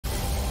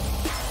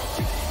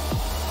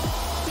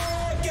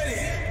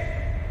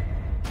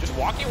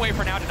walking away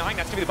for now, denying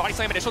that's going to be the body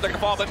slam initial. They're going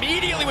to follow up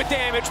immediately with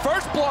damage.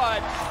 First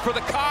blood for the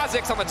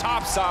Kazakhs on the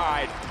top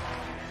side.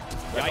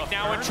 Yike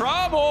now in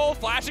trouble,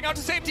 flashing out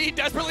to safety. He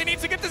desperately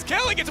needs to get this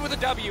kill. He gets it with a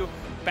W.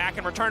 Back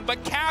in return,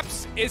 but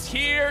Caps is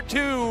here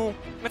too.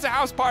 It's a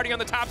house party on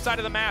the top side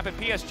of the map, and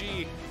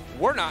PSG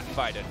were not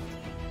invited.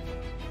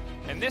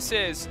 And this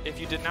is, if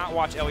you did not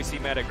watch LEC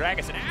Meta,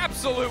 Gragas an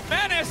absolute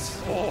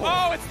menace.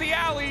 Oh, it's the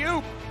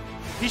alley-oop.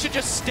 He should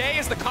just stay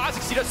as the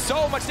Kazakhs. He does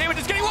so much damage.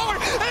 It's getting lower,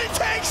 and he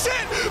takes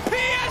it.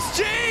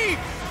 PSG.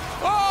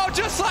 Oh,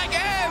 just like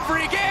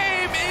every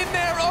game in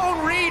their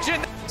own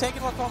region. Take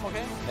it, Lacom,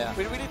 okay? Yeah.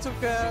 We really took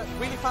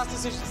really fast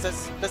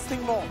decisions. Let's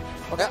think more.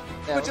 Okay?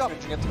 Yeah, Good job.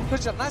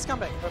 Good job. Nice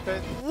comeback. Okay.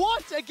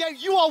 What a game.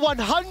 You are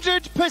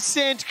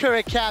 100%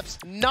 correct, Caps.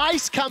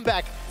 Nice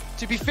comeback.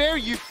 To be fair,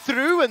 you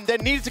threw and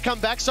then needed to come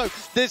back, so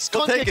there's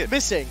context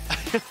missing.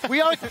 We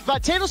are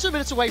about 10 or so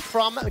minutes away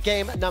from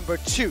game number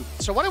 2.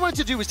 So what I wanted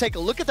to do was take a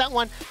look at that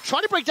one,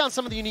 try to break down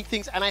some of the unique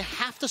things, and I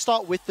have to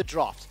start with the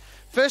draft.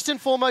 First and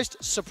foremost,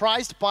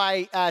 surprised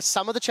by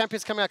some of the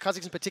champions coming out,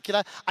 Kazakhs in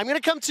particular. I'm going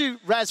to come to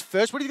Raz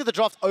first. What do you think of the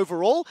draft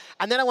overall?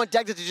 And then I want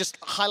Dagda to just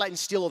highlight and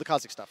steal all the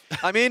Kazakh stuff.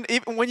 I mean,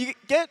 even when you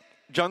get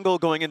jungle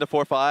going into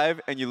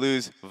 4-5 and you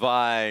lose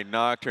Vi,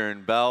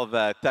 Nocturne,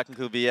 Bel'Veth,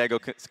 technically Viego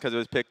because it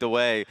was picked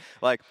away,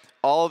 like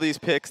all these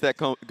picks that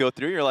go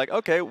through, you're like,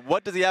 okay,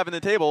 what does he have in the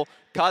table?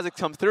 Kazakh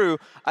comes through.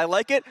 I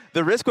like it.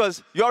 The risk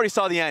was you already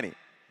saw the Annie.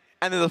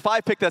 And then the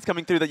 5 pick that's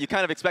coming through that you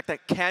kind of expect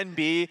that can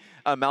be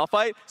a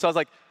Malphite. So I was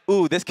like,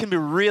 ooh, this can be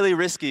really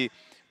risky,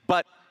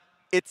 but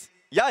it's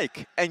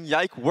Yike, and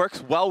Yike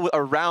works well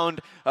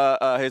around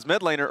his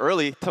mid laner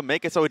early to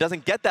make it so it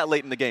doesn't get that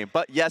late in the game.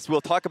 But yes,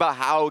 we'll talk about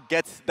how it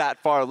gets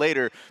that far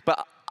later,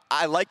 but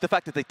I like the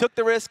fact that they took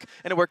the risk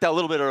and it worked out a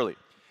little bit early.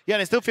 Yeah,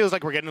 and it still feels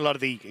like we're getting a lot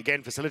of the,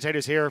 again,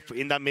 facilitators here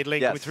in that mid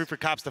lane coming through for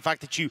Caps. The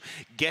fact that you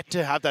get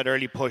to have that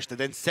early push that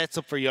then sets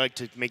up for Yike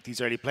to make these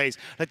early plays.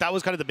 Like, that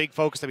was kind of the big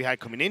focus that we had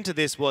coming into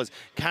this was,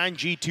 can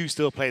G2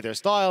 still play their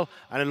style?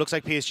 And it looks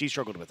like PSG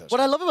struggled with it. What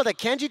I love about that,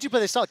 can G2 play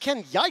their style?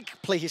 Can Yike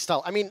play his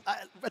style? I mean,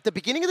 at the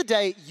beginning of the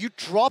day, you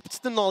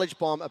dropped the knowledge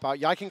bomb about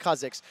Yike and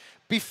Kazakhs.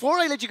 Before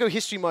I let you go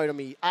history mode on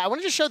me, I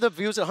wanted to show the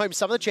viewers at home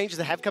some of the changes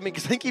that have come in,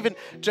 because I think even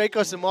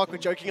Dracos and Mark were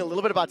joking a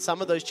little bit about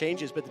some of those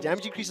changes, but the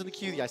damage increase on the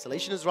Q, the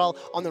isolation as well,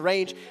 on the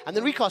range, and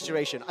the recast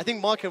duration. I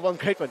think Mark had one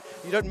great one.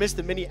 You don't miss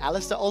the mini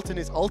Alistair ult in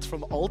his ult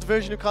from old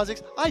version of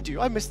Kazakhs? I do,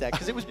 I miss that,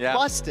 because it was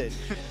busted.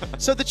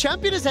 So the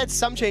champion has had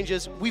some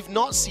changes. We've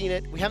not seen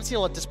it. We haven't seen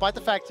a lot, despite the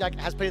fact that it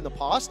has played in the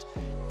past.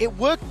 It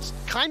worked,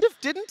 kind of,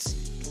 didn't?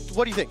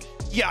 What do you think?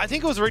 Yeah, I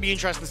think it was really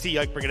interesting to see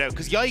Yike bring it out,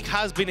 because Yike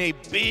has been a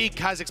big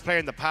Kazakhs player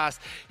in the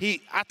past.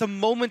 At the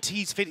moment,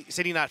 he's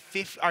sitting at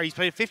he's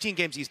played 15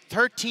 games. He's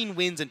 13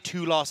 wins and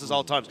 2 losses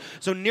all times,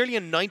 so nearly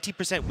a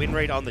 90% win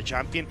rate on the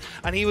champion.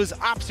 And he was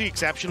absolutely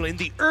exceptional in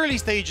the early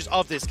stages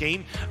of this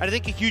game. And I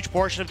think a huge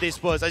portion of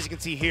this was, as you can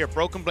see here,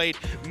 Broken Blade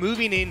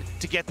moving in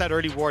to get that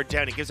early ward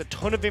down. It gives a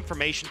ton of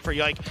information for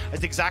Yike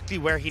as exactly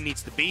where he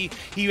needs to be.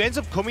 He ends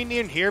up coming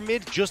in here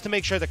mid just to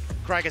make sure that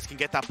Gragas can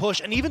get that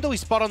push. And even though he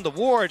spot on the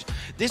ward,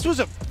 this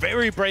was a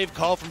very brave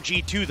call from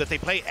G2 that they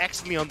play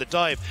excellently on the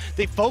dive.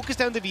 They focus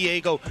down the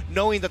Viego,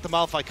 knowing that the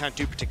Malphite can't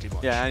do particularly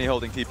much. Yeah, Annie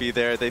holding TP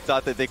there. They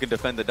thought that they could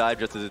defend the dive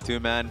just as a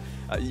 2-man.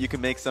 You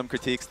can make some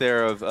critiques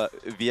there of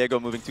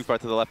Viego moving too far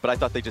to the left, but I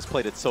thought they just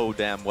played it so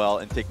damn well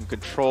and taking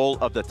control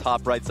of the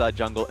top right side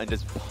jungle and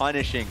just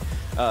punishing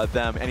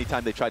them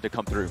anytime they tried to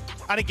come through.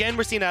 And again,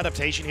 we're seeing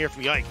adaptation here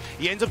from Yike.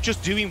 He ends up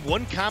just doing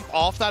one camp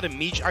off that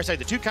immediately, or sorry,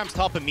 the 2 camps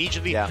top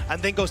immediately,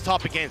 and then goes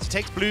top again. So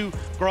takes blue,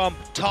 Grom,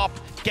 top,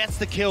 gets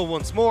the kill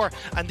once more.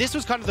 And this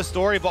was kind of the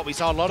story of what we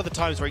saw a lot of the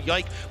times where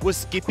Yike was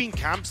skipping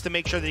camps to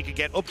make sure that he could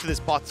get up to this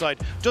bot side.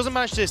 Doesn't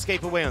manage to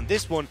escape away on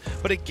this one,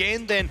 but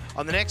again then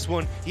on the next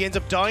one, he ends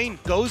up dying,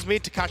 goes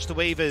mid to catch the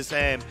wave as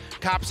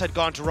Caps had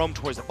gone to roam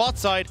towards the bot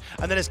side,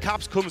 and then as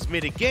Caps comes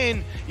mid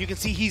again, you can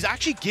see he's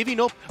actually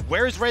giving up.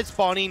 Where's red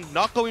spawning,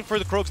 not going for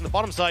the Croaks on the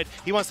bottom side.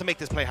 He wants to make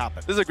this play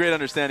happen. This is a great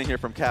understanding here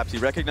from Caps. He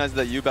recognizes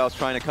that Yubao's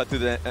trying to cut through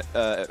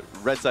the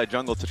red side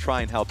jungle to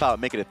try and help out,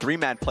 make it a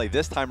 3-man play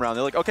this time around.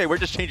 They're like, okay, we're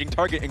just changing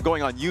target and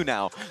going on you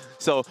now.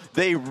 So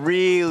they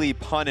really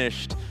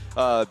punished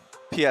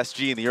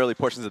PSG in the early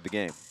portions of the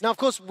game. Now, of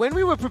course, when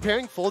we were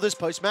preparing for this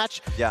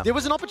post-match, there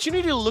was an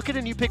opportunity to look at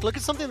a new pick, look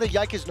at something that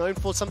Yike is known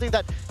for, something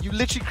that you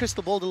literally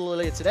crystal balled a little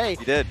earlier today.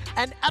 You did.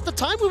 And at the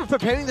time we were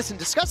preparing this and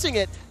discussing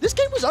it, this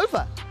game was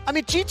over. I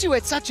mean, G2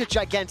 had such a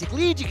gigantic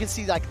lead. You can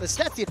see like the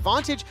stats, the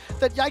advantage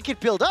that Yike had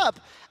built up.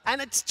 And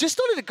it's just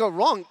started to go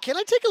wrong. Can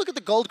I take a look at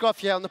the gold graph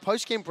here on the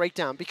post-game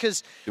breakdown?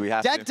 Because do we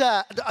have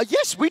to?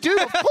 Yes, we do.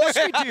 Of course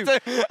we do.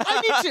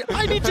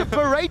 I need to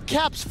berate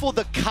Caps for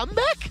the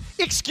comeback?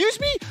 Excuse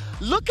me?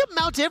 Look at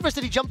Mount Everest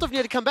that he jumped off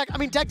near to come back. I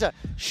mean, Dagda,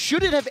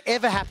 should it have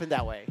ever happened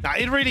that way? Nah,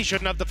 it really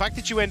shouldn't have. The fact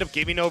that you end up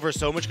giving over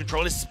so much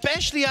control,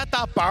 especially at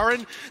that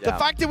Baron, the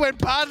fact it went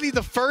badly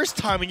the first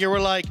time and you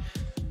were like,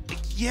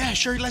 yeah,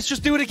 sure, let's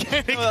just do it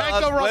again. It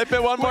can't go wrong. Flip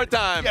it one more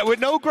time. Yeah, with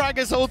no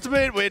Gragas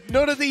ultimate, with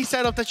none of these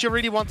setups that you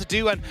really want to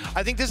do. And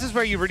I think this is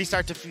where you really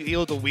start to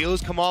feel the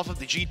wheels come off of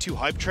the G2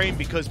 hype train,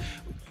 because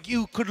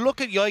you could look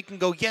at Yike and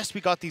go, yes,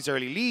 we got these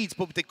early leads,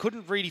 but they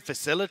couldn't really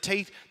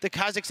facilitate the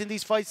Kazakhs in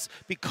these fights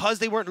because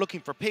they weren't looking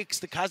for picks.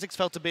 The Kazakhs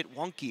felt a bit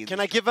wonky. Can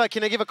I give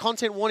a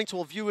content warning to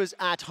all viewers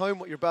at home?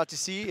 What you're about to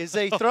see is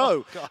a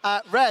throw.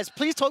 Rez,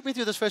 please talk me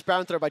through this first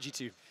Baron throw by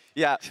G2.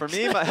 Yeah, for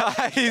me, my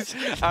eyes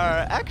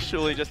are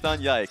actually just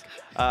on Yike,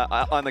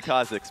 on the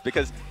Kazakhs,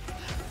 because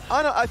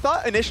I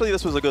thought initially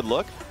this was a good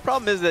look.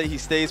 Problem is that he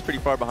stays pretty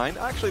far behind.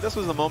 Actually, this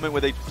was a moment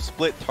where they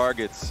split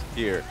targets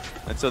here,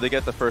 and so they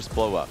get the first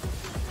blow up.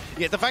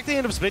 Yeah, the fact they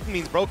end up splitting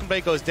means Broken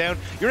Blade goes down.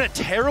 You're in a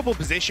terrible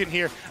position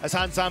here as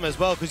Hansama as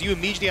well, because you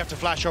immediately have to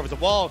flash over the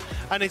wall,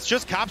 and it's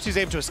just Caps who's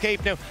able to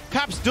escape. Now,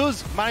 Caps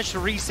does manage to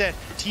reset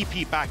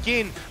TP back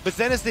in, but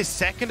then it's this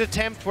second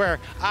attempt where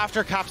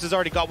after Caps has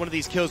already got one of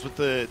these kills with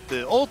the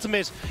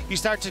ultimate, you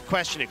start to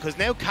question it, because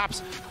now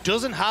Caps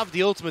doesn't have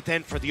the ultimate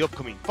then for the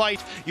upcoming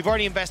fight. You've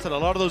already invested a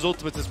lot of those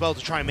ultimates as well to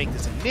try and make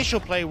this initial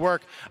play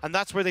work, and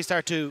that's where they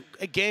start to,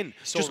 again,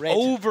 just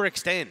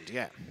overextend.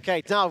 Yeah.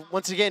 Okay, now,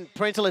 once again,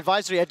 parental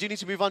advisory. I do need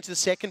to move on to the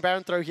second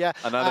Baron throw here.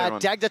 Another one.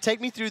 Dagda,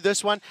 take me through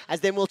this one, as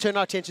then we'll turn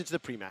our attention to the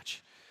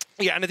pre-match.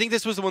 Yeah, and I think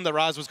this was the one that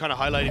Raz was kind of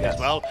highlighting as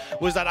well,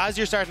 was that as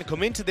you're starting to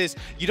come into this,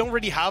 you don't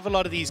really have a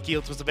lot of these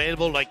guilds was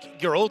available,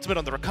 like your ultimate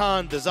on the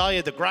Rakan, the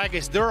Xayah, the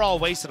Gragas, they're all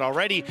wasted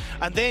already,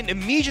 and then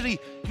immediately,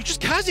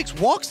 Kazakhs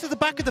walks to the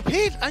back of the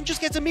pit and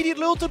just gets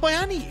immediately ulted by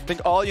Annie. I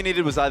think all you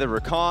needed was either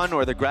Rakan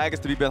or the Gragas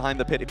to be behind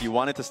the pit if you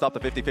wanted to stop the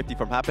 50-50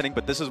 from happening,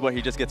 but this is where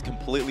he just gets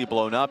completely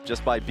blown up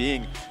just by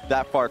being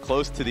that far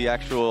close to the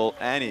actual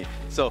Annie.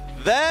 So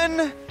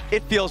then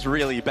it feels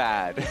really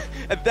bad.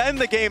 And then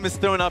the game is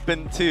thrown up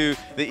into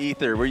the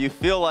ether where you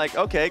feel like,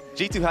 okay,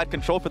 G2 had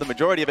control for the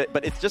majority of it,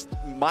 but it's just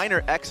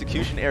minor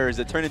execution errors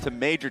that turn into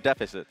major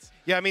deficits.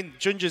 Yeah, I mean,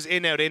 Junja's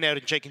in, out,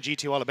 and shaking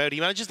G2 all about.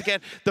 He manages to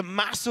get the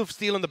massive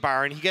steal on the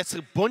Baron. He gets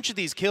a bunch of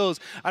these kills.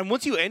 And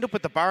once you end up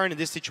with the Baron in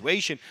this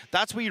situation,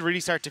 that's where you really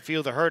start to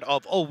feel the hurt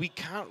of, oh, we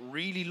can't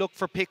really look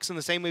for picks in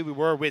the same way we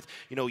were with,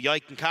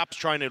 Yike and Caps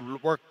trying to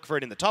work for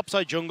it in the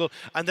topside jungle.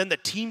 And then the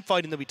team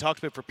fighting that we talked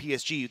about for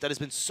PSG that has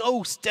been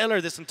so stellar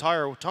this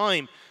entire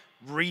time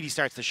really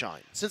starts to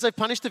shine. Since I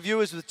punished the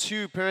viewers with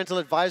 2 parental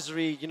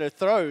advisory,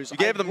 throws, you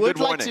gave them good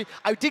warning.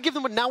 I did give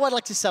them one. Now I'd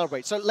like to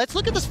celebrate. So let's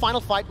look at this final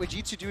fight where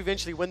G2 do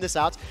eventually win this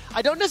out.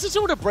 I don't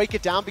necessarily want to break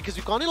it down because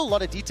we've gone in a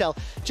lot of detail.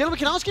 Gentlemen,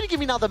 can I ask you to give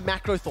me now the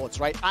macro thoughts,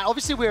 right?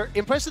 Obviously, we're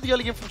impressed with the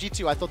early game from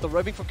G2. I thought the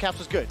roving from Caps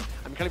was good.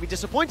 I'm going to be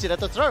disappointed at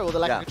the throw or the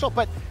lack of control,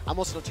 but I'm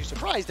also not too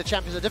surprised. The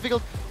champions are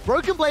difficult.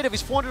 Broken Blade of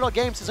his 400-odd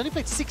games has only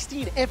played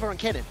 16 ever on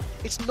Kennen.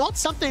 It's not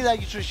something that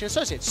you traditionally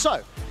associate.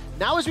 So,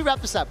 now as we wrap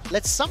this up,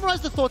 let's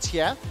summarize the thoughts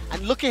here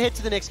and look ahead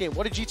to the next game.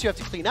 What did G2 have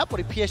to clean up? What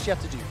did PSG have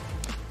to do?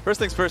 First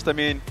things first, I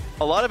mean,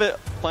 a lot of it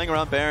playing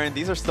around Baron,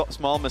 these are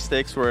small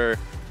mistakes where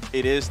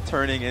it is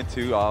turning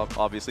into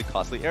obviously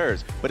costly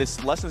errors, but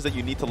it's lessons that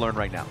you need to learn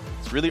right now.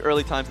 It's really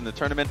early times in the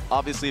tournament.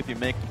 Obviously, if you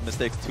make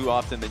mistakes too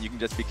often, then you can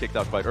just be kicked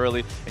out quite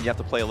early and you have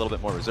to play a little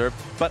bit more reserved.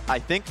 But I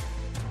think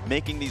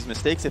making these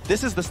mistakes, if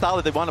this is the style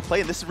that they want to play,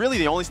 and this is really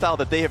the only style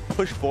that they have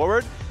pushed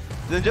forward,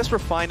 then just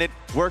refine it,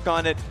 work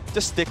on it,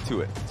 just stick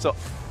to it. So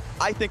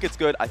I think it's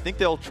good. I think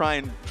they'll try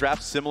and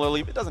draft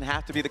similarly. It doesn't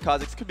have to be the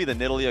Kazakhs. It could be the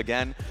Nidalee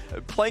again.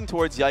 Playing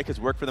towards Yike has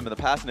worked for them in the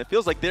past, and it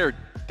feels like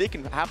they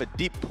can have a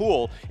deep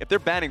pool if they're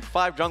banning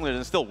 5 junglers and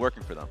it's still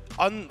working for them.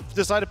 On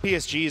the side of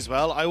PSG as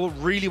well, I would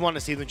really want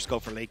to see them just go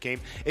for late game.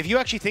 If you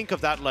actually think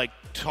of that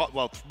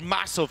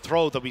massive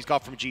throw that we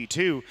got from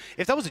G2,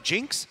 if that was a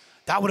Jinx,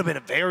 that would have been a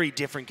very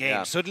different game.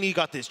 Yeah. Suddenly you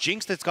got this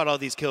Jinx that's got all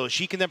these kills.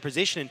 She can then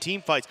position in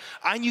team fights,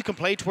 and you can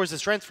play towards the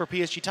strengths for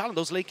PSG Talon,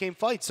 those late game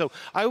fights. So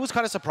I was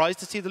kind of surprised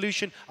to see the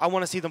Lucian. I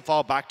want to see them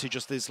fall back to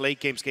just this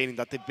late game skating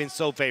that they've been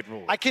so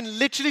favorable. I can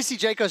literally see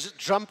Jacobs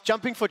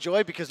jumping for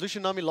joy because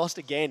Lucian Nami lost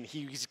again.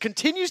 He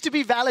continues to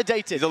be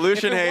validated. He's a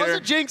Lucian hater. If it was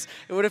a Jinx,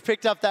 it would have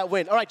picked up that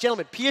win. All right,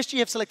 gentlemen, PSG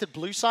have selected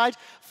blue side.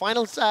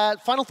 Final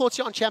thoughts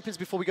here on champions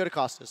before we go to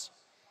casters.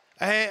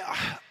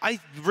 I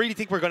really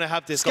think we're going to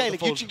have this. Scaling,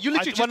 you literally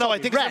I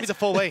think it's going to be the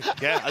full way.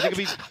 Yeah, I think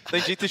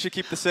G2 should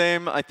keep the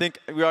same. I think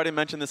we already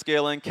mentioned the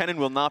scaling. Kennen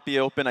will not be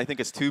open. I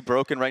think it's too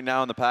broken right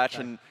now in the patch,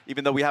 and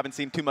even though we haven't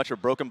seen too much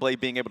of Broken Blade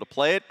being able to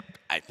play it,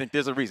 I think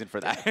there's a reason for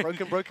that.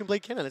 Broken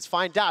Blade Kennen. Let's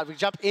find out. We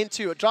jump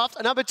into a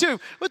draft number 2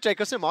 with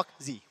Jacobs and Mark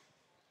Z.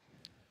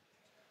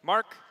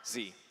 Mark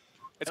Z.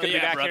 It's going to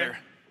be back here.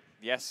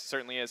 Yes,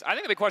 certainly is. I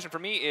think the big question for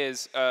me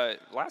is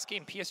last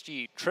game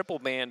PSG triple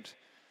banned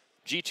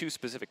G2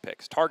 specific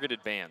picks,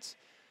 targeted bans.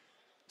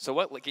 So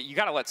what? Like, you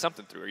got to let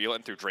something through. Are you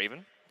letting through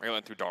Draven? Are you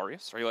letting through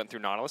Darius? Are you letting through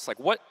Nautilus? Like,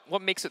 what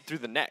makes it through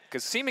the net?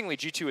 Because seemingly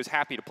G2 is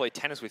happy to play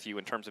tennis with you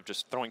in terms of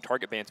just throwing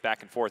target bans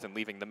back and forth and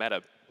leaving the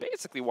meta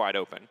basically wide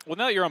open. Well,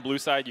 now that you're on blue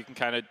side, you can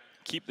kind of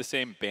keep the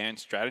same ban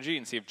strategy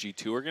and see if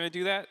G2 are going to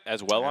do that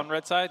as well on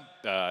red side.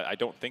 I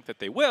don't think that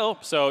they will,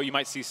 so you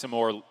might see some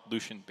more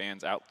Lucian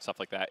bans out, stuff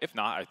like that. If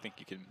not, I think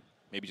you can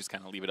maybe just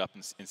kind of leave it up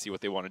and see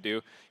what they want to do.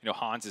 You know,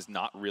 Hans is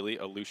not really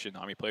a Lucian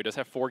Nami player. Does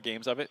have 4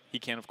 games of it. He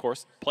can, of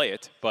course, play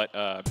it, but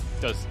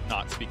does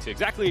not speak to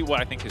exactly what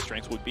I think his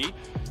strengths would be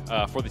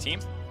for the team.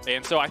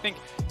 And so I think,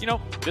 you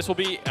know, this will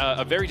be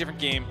a very different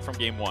game from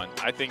game 1.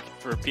 I think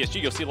for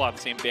PSG, you'll see a lot of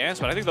the same bans,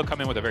 but I think they'll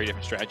come in with a very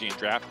different strategy and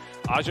draft.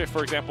 Ajay,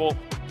 for example,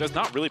 does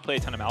not really play a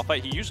ton of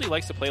Malphite. He usually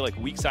likes to play like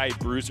weak side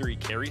bruisery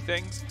carry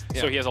things.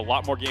 Yeah. So he has a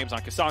lot more games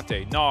on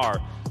Cassante,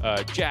 Gnar,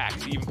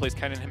 Jax. He even plays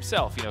Kennen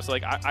himself. You know, so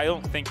like I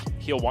don't think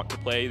he'll want to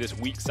play this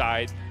weak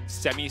side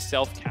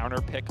semi-self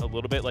counter pick a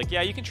little bit. Like,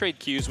 yeah, you can trade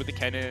Qs with the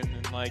Kennen,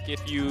 and like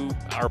if you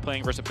are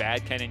playing versus a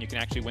bad Kennen, you can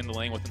actually win the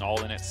lane with an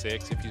all-in at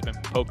 6 if he's been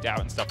poked out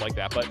and stuff like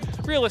that. But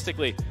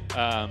realistically,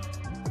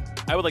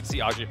 I would like to see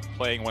Ajay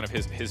playing one of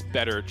his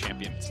better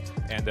champions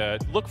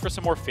and look for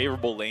some more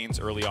favorable lanes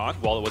early on.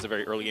 While it was a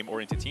very early game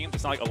oriented team,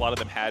 it's not like a lot of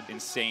them had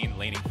insane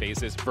laning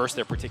phases versus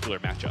their particular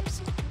matchups.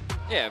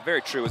 Yeah,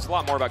 very true. It's a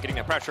lot more about getting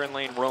that pressure in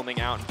lane,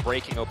 roaming out, and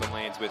breaking open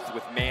lanes with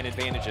man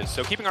advantages.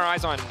 So keeping our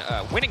eyes on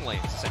winning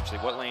lanes, essentially.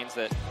 What lanes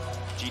that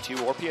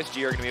G2 or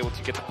PSG are going to be able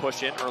to get the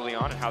push in early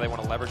on and how they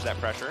want to leverage that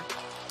pressure.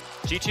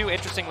 G2,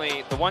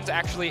 interestingly, the one's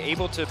actually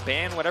able to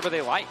ban whatever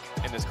they like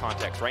in this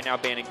context. Right now,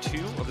 banning 2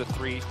 of the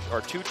 3,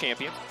 or 2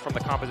 champions from the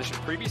composition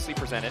previously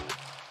presented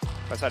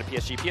outside of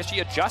PSG.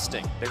 PSG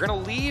adjusting. They're going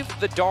to leave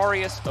the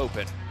Darius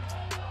open,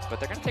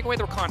 but they're going to take away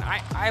the Rakan.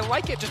 I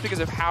like it just because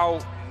of how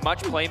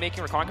much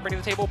playmaking Rakan can bring to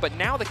the table, but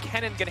now the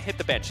Kennen going to hit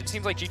the bench. It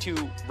seems like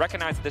G2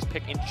 recognize that this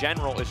pick in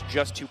general is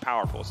just too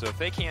powerful. So if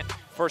they can't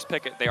first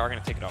pick it, they are going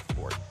to take it off the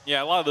board.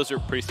 Yeah, a lot of those are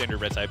pretty standard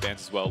red side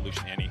bans as well,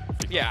 Lucian Annie.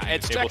 Yeah,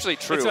 it's actually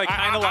true. It's like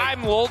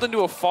I'm lulled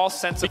into a false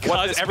sense of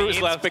what this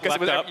means. Left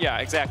up. Yeah,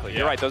 exactly. Yeah.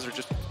 You're right. Those are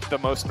just the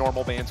most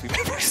normal bans we've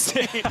ever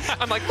seen.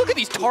 I'm like, look at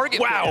these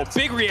target bans.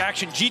 Big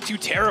reaction. G2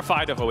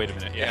 terrified of, oh, wait a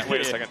minute. Yeah,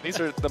 wait a second. These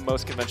are the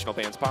most conventional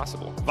bans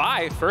possible.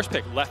 Vi, first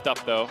pick, left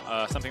up, though.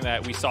 Something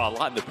that we saw a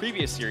lot in the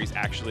previous series,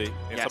 actually,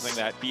 and something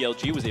that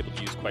BLG was able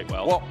to use quite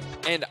well. Well,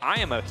 and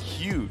I am a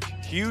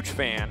huge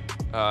fan,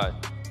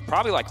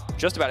 probably like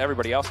just about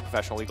everybody else in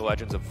Professional League of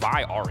Legends, of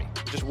Vi Ahri.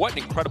 Just what an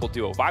incredible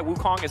duo. Vi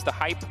Wukong is the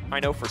hype, I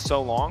know, for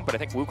so long, but I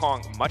think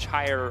Wukong much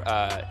higher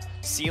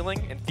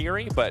ceiling in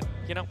theory, but,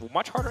 you know,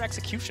 much harder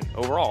execution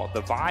overall.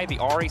 The Vi, the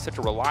Ahri, such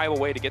a reliable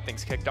way to get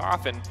things kicked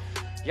off, and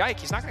Yike,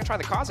 he's not going to try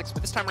the Kha'Zix,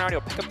 but this time around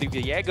he'll pick up the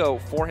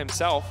Viego for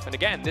himself. And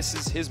again, this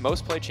is his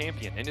most played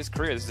champion in his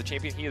career. This is the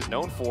champion he is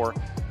known for.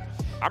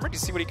 I'm ready to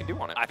see what he can do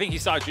on it. I think he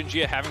saw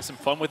Jinjia having some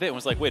fun with it and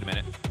was like, wait a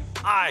minute,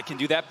 I can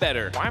do that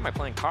better. Why am I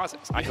playing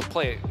Kha'Zix? I could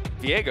play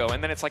Viego,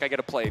 and then it's like I get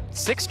to play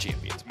 6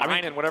 champions,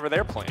 mine and whatever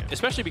they're playing.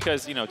 Especially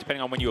because, you know,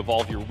 depending on when you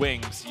evolve your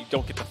wings, you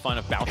don't get the fun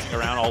of bouncing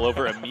around all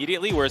over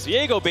immediately, whereas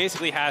Viego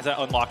basically has that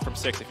unlocked from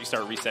 6 if you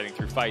start resetting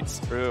through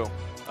fights. True.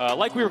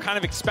 Like we were kind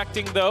of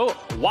expecting, though,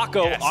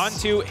 Wako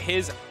onto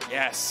his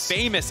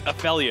famous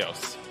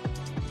Aphelios.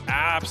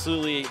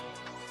 Absolutely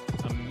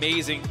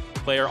amazing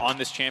player on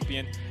this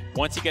champion.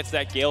 Once he gets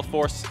that Gale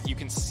Force, you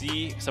can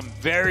see some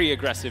very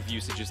aggressive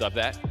usages of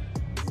that.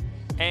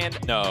 And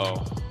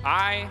no.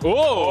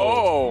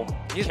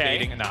 He's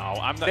baiting. No,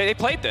 I'm not. They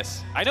played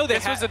this. I know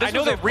this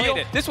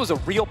This was a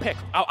real pick.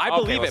 Oh, I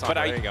believe it, but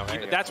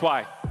that's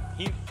why.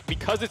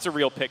 Because it's a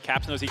real pick,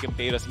 Caps knows he can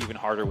bait us even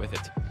harder with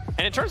it.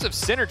 And in terms of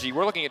synergy,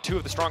 we're looking at 2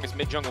 of the strongest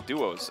mid-jungle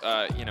duos.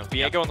 You know,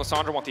 Viego and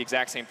Lissandra want the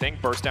exact same thing.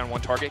 Burst down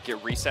one target,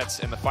 get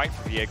resets in the fight.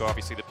 For Viego,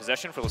 obviously the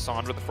possession. For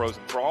Lissandra, the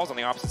frozen thralls. On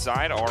the opposite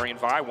side, Ahri and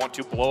Vi want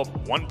to blow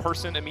up one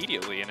person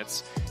immediately. And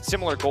it's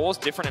similar goals,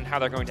 different in how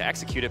they're going to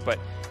execute it. But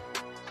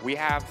we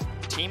have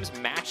teams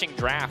matching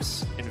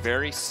drafts in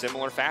very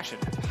similar fashion.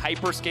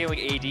 Hyper-scaling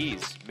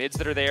ADs. Mids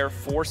that are there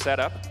for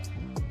setup.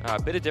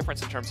 A bit of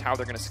difference in terms of how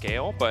they're going to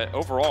scale. But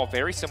overall,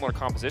 very similar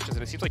compositions.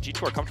 And it seems like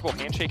G2 are comfortable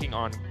handshaking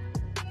on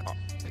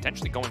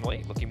potentially going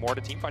late, looking more at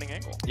a team fighting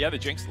angle. Yeah, the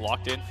Jinx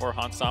locked in for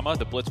Hansama,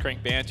 the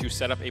Blitzcrank ban to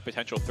set up a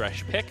potential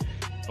Thresh pick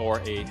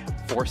or a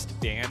forced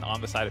ban on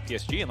the side of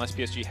PSG, unless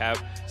PSG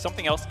have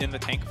something else in the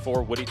tank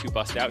for Woody to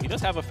bust out. He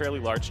does have a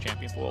fairly large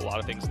champion pool, a lot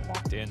of things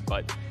locked in,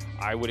 but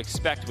I would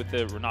expect with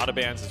the Renata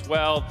bans as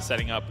well,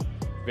 setting up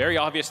very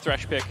obvious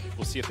Thresh pick.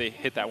 We'll see if they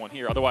hit that one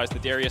here. Otherwise, the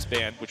Darius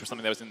ban, which was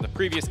something that was in the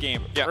previous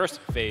game, first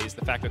phase,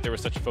 the fact that there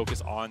was such a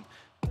focus on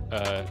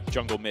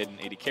jungle mid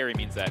and AD carry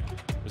means that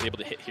I was able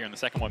to hit here in the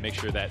second one, make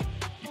sure that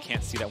you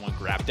can't see that one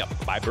grabbed up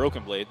by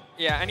Broken Blade.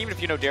 Yeah, and even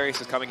if you know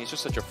Darius is coming, he's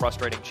just such a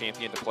frustrating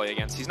champion to play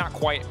against. He's not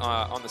quite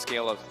on the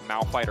scale of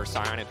Malphite or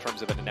Sion in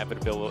terms of an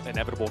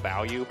inevitable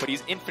value, but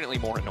he's infinitely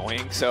more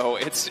annoying. So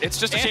it's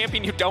just a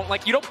champion you don't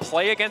like. You don't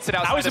play against it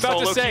outside of solo I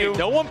was about to say, queue.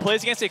 No one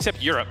plays against it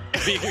except Europe.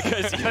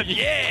 Because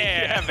you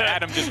have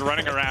Adam just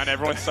running around.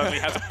 Everyone suddenly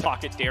has a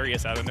pocket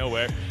Darius out of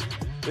nowhere.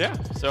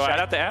 Yeah, so shout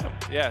out to Adam.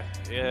 Yeah.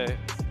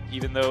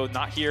 Even though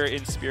not here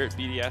in Spirit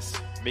BDS,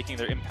 making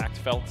their impact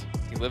felt.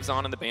 He lives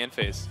on in the ban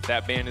phase.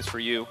 That ban is for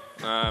you.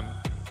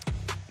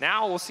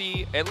 Now we'll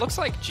see. It looks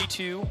like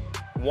G2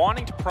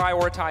 wanting to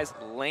prioritize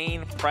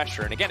lane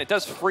pressure. And again, it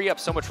does free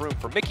up so much room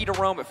for Mickey to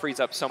roam. It frees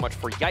up so much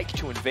for Yike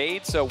to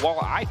invade. So while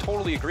I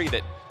totally agree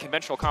that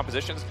conventional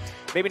compositions.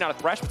 Maybe not a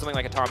Thresh, but something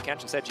like a Tom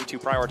Kench. Instead,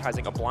 G2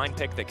 prioritizing a blind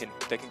pick that can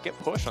get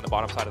pushed on the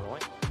bottom side of the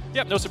lane.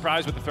 Yep, no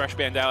surprise with the Thresh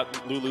band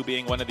out, Lulu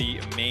being one of the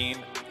main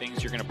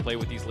things you're going to play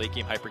with these late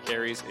game hyper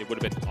carries. It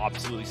would have been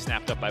absolutely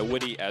snapped up by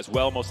Woody as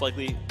well, most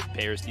likely.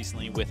 Pairs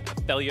decently with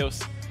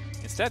Aphelios.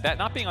 Instead, that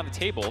not being on the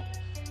table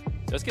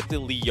does get the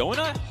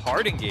Leona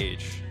hard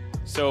engage.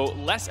 So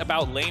less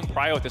about lane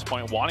prio at this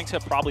point, wanting to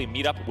probably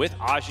meet up with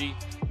Aji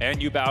and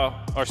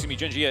Yubao, or excuse me,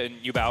 Junjia and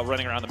Yubao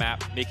running around the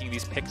map, making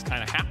these picks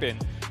kind of happen.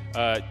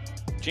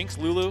 Jinx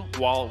Lulu,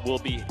 while will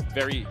be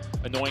very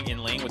annoying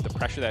in lane with the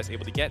pressure that it's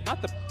able to get,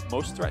 not the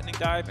most threatening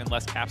dive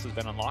unless Caps has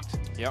been unlocked.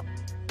 Yep.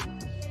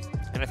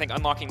 And I think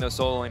unlocking those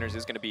solo laners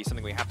is going to be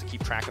something we have to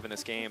keep track of in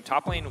this game.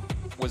 Top lane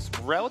was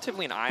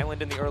relatively an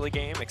island in the early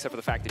game, except for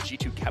the fact that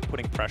G2 kept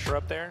putting pressure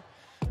up there.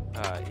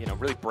 You know,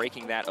 really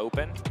breaking that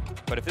open.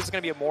 But if this is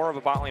going to be more of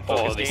a bot lane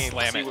focused game,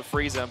 we'll see what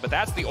frees them. But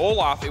that's the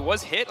Olaf. It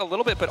was hit a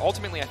little bit, but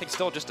ultimately I think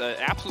still just an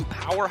absolute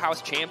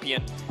powerhouse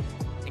champion.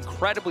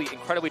 Incredibly,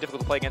 incredibly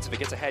difficult to play against. If it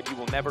gets ahead, you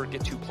will never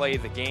get to play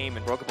the game.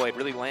 And Broken Blade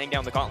really laying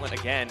down the gauntlet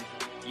again.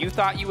 You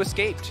thought you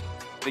escaped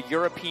the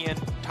European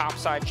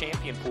topside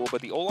champion pool,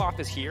 but the Olaf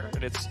is here,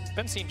 and it's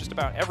been seen just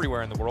about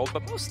everywhere in the world,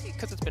 but mostly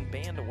because it's been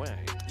banned away.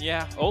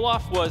 Yeah,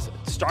 Olaf was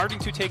starting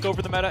to take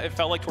over the meta. It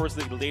felt like towards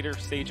the later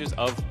stages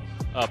of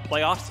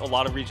playoffs, a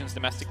lot of regions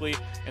domestically,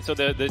 and so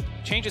the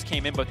changes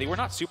came in, but they were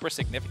not super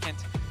significant.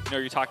 You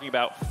know, you're talking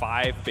about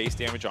 5 base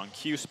damage on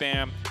Q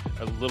spam,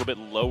 a little bit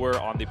lower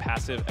on the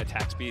passive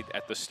attack speed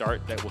at the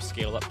start that will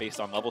scale up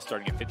based on level,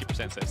 starting at 50%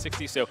 instead of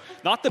 60. So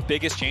not the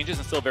biggest changes,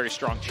 and still a very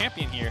strong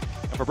champion here.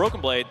 And for Broken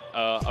Blade,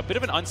 a bit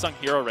of an unsung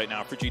hero right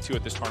now for G2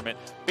 at this tournament,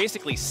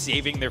 basically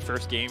saving their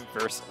first game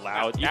versus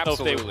Loud. Even though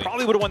they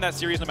probably would have won that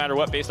series no matter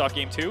what based off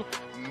game 2,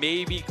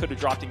 maybe could have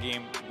dropped in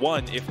game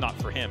 1 if not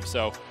for him.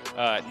 So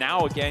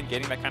now again,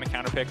 getting that kind of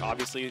counter pick,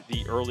 obviously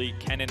the early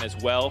Kennen as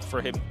well for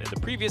him in the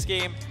previous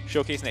game,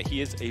 showcasing that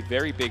he is a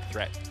very big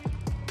threat.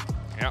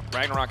 Yeah,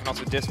 Ragnarok can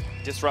also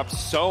disrupt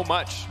so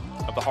much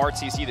of the hard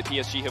CC that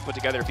PSG have put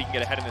together. If he can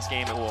get ahead in this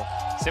game, it will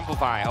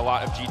simplify a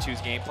lot of G2's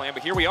game plan.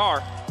 But here we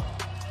are,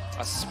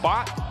 a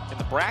spot in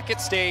the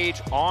bracket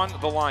stage on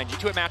the line.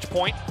 G2 at match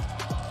point.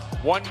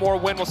 One more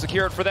win will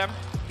secure it for them.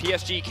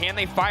 PSG, can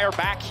they fire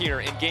back here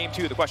in game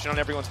 2? The question on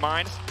everyone's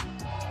mind.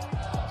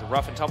 It's a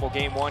rough and tumble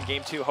game 1,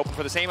 game 2, hoping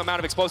for the same amount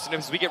of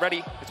explosiveness as we get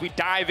ready, as we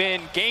dive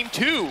in game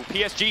 2,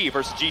 PSG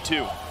versus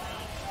G2.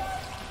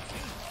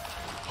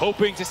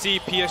 Hoping to see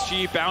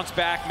PSG bounce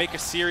back, make a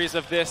series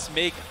of this,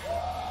 make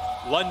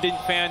London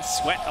fans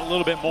sweat a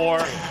little bit more.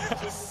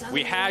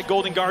 We had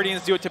Golden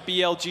Guardians do it to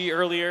BLG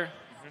earlier.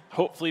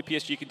 Hopefully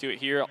PSG can do it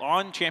here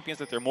on champions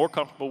that they're more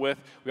comfortable with.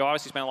 We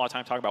obviously spent a lot of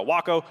time talking about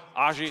Wako,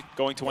 Aji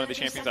going to one of the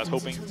champions I was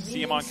hoping to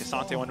see him on,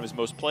 Cassante, one of his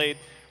most played.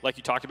 Like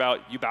you talked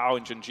about, Yubao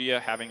and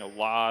Junjia having a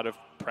lot of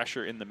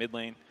pressure in the mid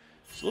lane.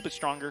 It's a little bit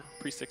stronger,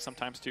 pre-6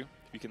 sometimes too.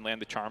 If you can land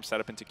the charm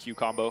setup into Q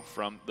combo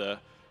from the...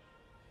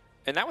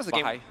 And that was the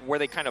game where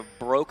they kind of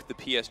broke the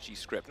PSG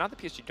script. Not that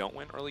PSG don't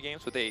win early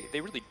games, but they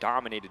really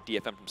dominated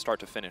DFM from start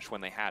to finish when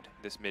they had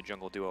this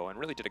mid-jungle duo and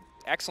really did an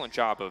excellent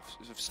job of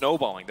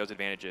snowballing those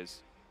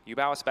advantages.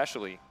 Yubao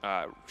especially,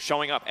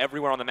 showing up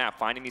everywhere on the map,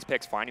 finding these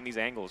picks, finding these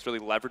angles, really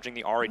leveraging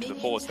the RA to the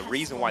fullest. The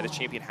reason why this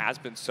champion has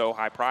been so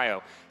high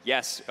prio.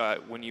 Yes,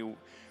 when you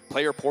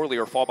play her poorly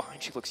or fall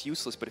behind, she looks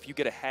useless, but if you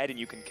get ahead and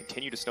you can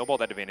continue to snowball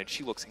that advantage,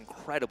 she looks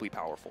incredibly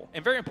powerful.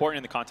 And very important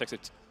in the context of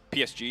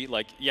PSG,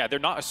 like, yeah, they're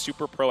not a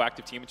super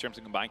proactive team in terms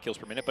of combined kills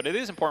per minute, but it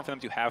is important for them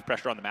to have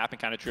pressure on the map and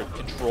kind of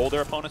control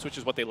their opponents, which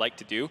is what they like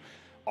to do.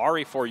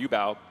 RA for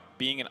Yubao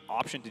being an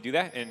option to do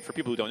that, and for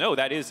people who don't know,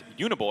 that is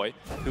Uniboy,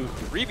 who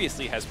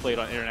previously has played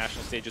on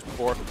international stages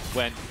before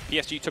when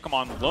PSG took him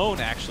on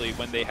loan, actually,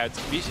 when they had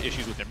some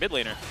issues with their mid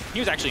laner. He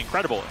was actually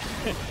incredible,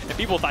 and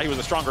people thought he was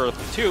a stronger of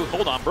the two.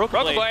 Hold on,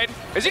 Broken Blade.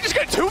 Is he just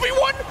going to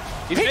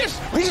 2v1?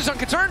 He's just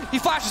unconcerned. He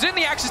flashes in,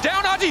 the axe is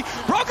down, Aji.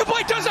 Broken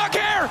Blade does not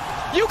care.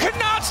 You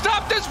cannot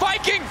stop this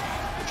Viking.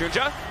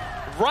 Junja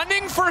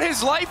running for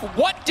his life.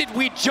 What did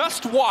we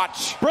just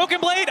watch? Broken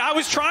Blade, I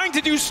was trying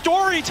to do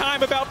story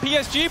time about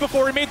PSG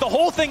before we made the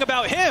whole thing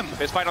about him.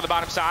 Fist fight on the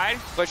bottom side.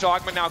 Glacial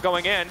Augment now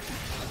going in.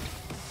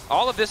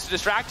 All of this to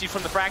distract you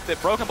from the fact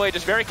that Broken Blade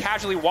just very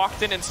casually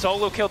walked in and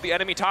solo killed the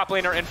enemy top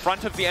laner in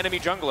front of the enemy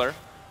jungler.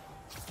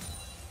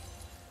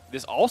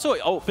 This also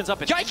opens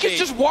up an Yike is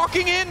just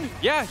walking in.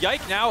 Yeah,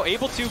 Yike now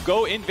able to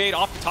go invade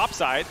off the top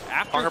side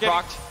after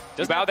procced.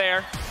 Does bow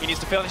there. He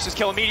needs to finish his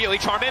kill immediately.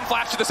 Charm in,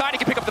 flash to the side. He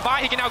can pick up the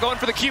buy. He can now go in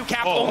for the Q.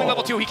 Cap only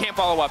level 2. He can't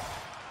follow up.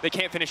 They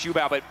can't finish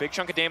Yubao, but big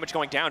chunk of damage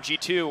going down.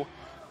 G2.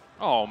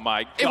 Oh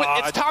my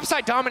god. It's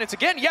topside dominance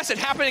again. Yes, it's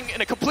happening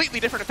in a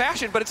completely different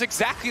fashion, but it's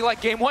exactly like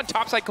game 1.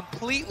 Topside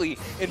completely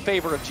in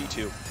favor of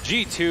G2.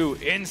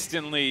 G2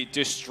 instantly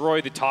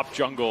destroy the top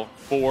jungle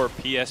for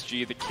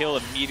PSG. The kill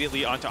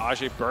immediately onto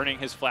Ajay, burning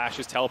his flash,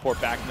 his teleport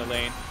back in the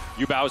lane.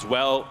 Yubao as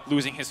well,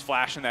 losing his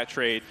flash in that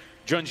trade.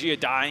 Junjia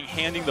dying,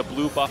 handing the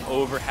blue buff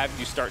over, having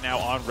to start now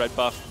on red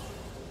buff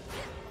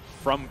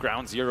from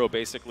ground zero,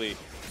 basically.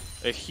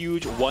 A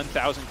huge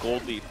 1,000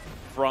 gold lead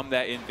from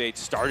that invade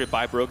started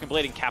by Broken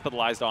Blade and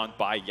capitalized on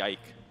by Yike.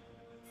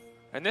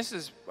 And this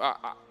is,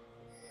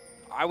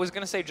 I was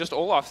going to say just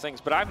Olaf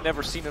things, but I've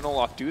never seen an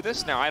Olaf do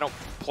this. Now, I don't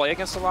play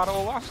against a lot of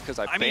Olafs because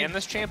I banned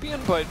this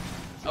champion, but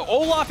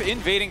Olaf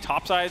invading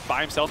topside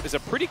by himself is a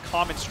pretty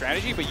common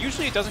strategy, but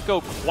usually it doesn't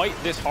go quite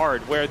this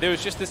hard, where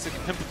there's just this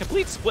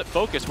complete split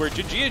focus where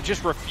Jinjia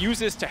just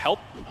refuses to help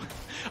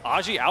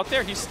Aji out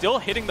there. He's still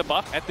hitting the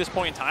buff at this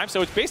point in time,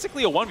 so it's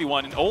basically a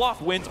 1v1, and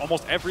Olaf wins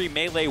almost every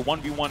melee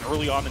 1v1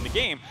 early on in the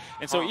game.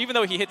 And so even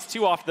though he hits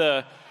 2 off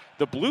the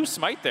blue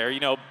smite there, you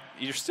know,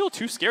 you're still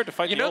too scared to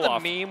fight the Olaf. You know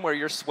the meme where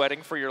you're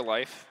sweating for your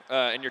life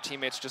and your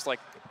teammates just like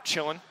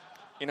chilling,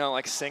 you know,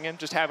 like singing,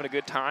 just having a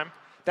good time?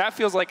 That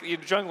feels like the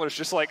jungler's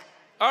just like,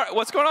 all right,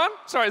 what's going on?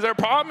 Sorry, is there a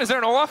problem? Is there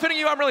an Olaf hitting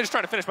you? I'm really just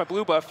trying to finish my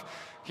blue buff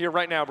here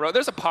right now, bro.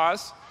 There's a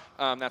pause.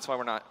 That's why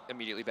we're not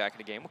immediately back in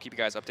the game. We'll keep you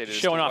guys updated.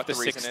 Showing off what the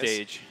 6th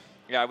stage.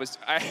 Yeah,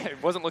 I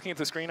wasn't looking at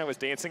the screen. I was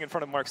dancing in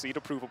front of Mark Z to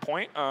prove a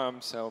point.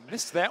 So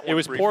missed that one. It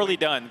was briefly. Poorly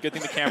done. Good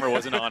thing the camera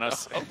wasn't on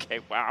us. Okay,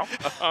 wow.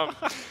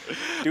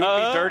 Doing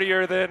me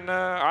dirtier than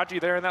Aji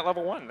there in that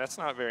level 1. That's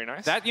not very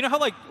nice. That, you know how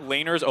like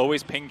laners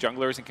always ping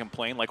junglers and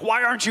complain like,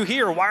 why aren't you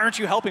here? Why aren't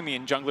you helping me?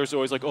 And junglers are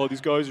always like, oh,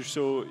 these guys are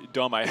so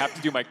dumb. I have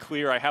to do my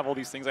clear. I have all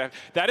these things.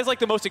 That is like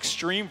the most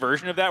extreme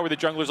version of that, where the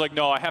jungler's like,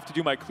 no, I have to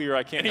do my clear.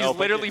 I can't. And he's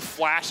literally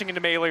flashing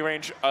into melee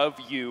range of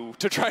you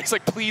to try. He's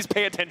like, please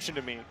pay attention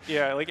to me.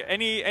 Yeah, like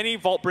any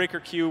vault breaker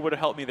Q would have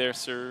helped me there,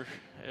 sir.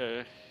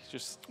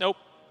 Just nope.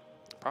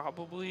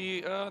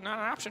 Probably not an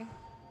option.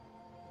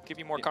 Give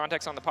you more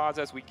context on the pods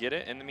as we get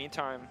it. In the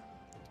meantime,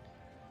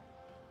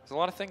 there's a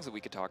lot of things that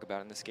we could talk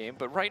about in this game,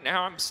 but right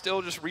now I'm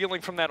still just reeling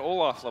from that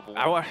Olaf level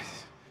 1.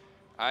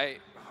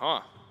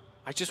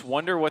 I just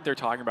wonder what they're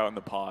talking about in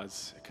the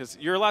pause, because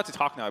you're allowed to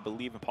talk now, I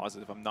believe, in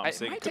pauses, if I'm not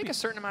mistaken. It might take a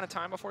certain amount of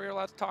time before you're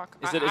allowed to talk.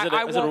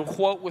 I won't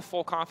quote with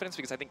full confidence,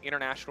 because I think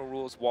international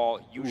rules,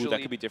 while usually... Ooh,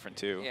 that could be different,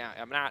 too. Yeah,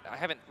 I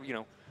haven't, you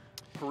know,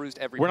 perused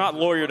every... We're not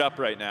lawyered up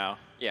right now.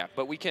 Yeah,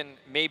 but we can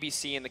maybe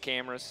see in the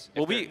cameras.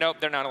 Nope,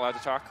 they're not allowed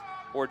to talk.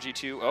 Or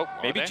G2. Oh,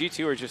 maybe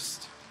G2 are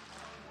just...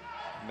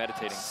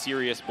 meditating.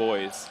 Serious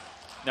boys.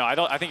 No,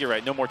 I think you're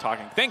right. No more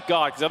talking. Thank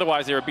God, because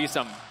otherwise there would be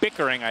some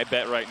bickering, I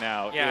bet, right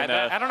now.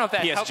 Yeah, I don't know if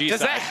that helps.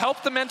 Does that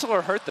help the mental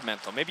or hurt the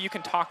mental? Maybe you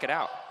can talk it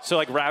out. So,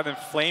 like, rather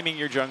than flaming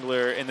your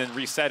jungler and then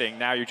resetting,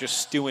 now you're just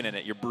stewing in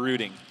it. You're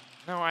brooding.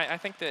 No, I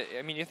think that,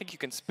 I mean, you think you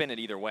can spin it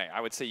either way. I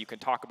would say you can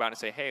talk about it and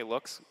say, hey,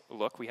 look,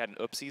 we had an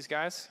oopsies,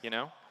 guys, you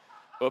know?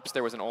 Oops,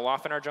 there was an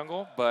Olaf in our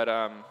jungle, but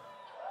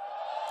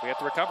we have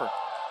to recover.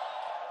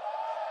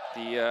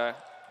 The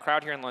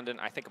crowd here in London,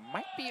 I think,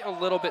 might be a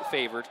little bit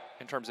favored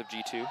in terms of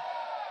G2.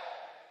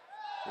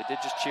 They did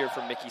just cheer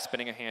for Mickey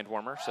spinning a hand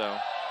warmer, so.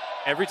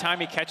 Every time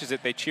he catches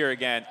it, they cheer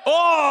again.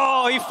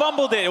 Oh, he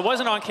fumbled it. It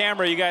wasn't on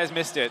camera. You guys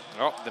missed it.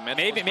 Oh,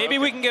 maybe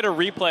we can get a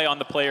replay on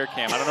the player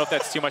cam. I don't know if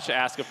that's too much to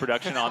ask of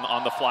production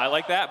on the fly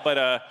like that,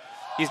 but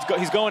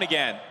he's going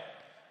again.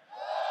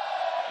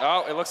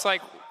 Oh, it looks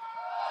like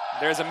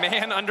there's a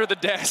man under the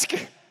desk.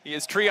 He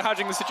is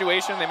triaging the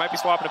situation. They might be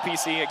swapping a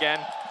PC again.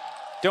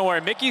 Don't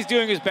worry, Mickey's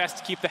doing his best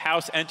to keep the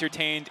house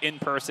entertained in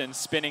person,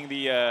 spinning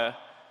the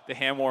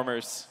hand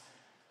warmers.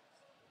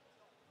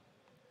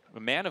 A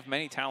man of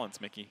many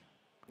talents, Mickey.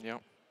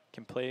 Yep.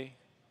 Can play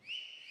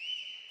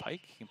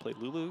Pike, can play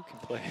Lulu,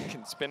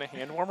 can spin a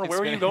hand warmer.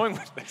 Where are you going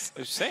with this? I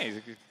was just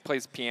saying. He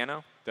plays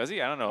piano. Does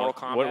he? I don't know.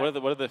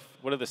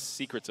 What are the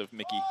secrets of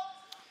Mickey?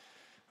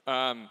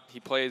 He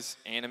plays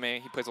anime.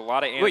 He plays a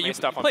lot of anime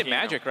stuff on piano. You played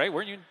Magic, right?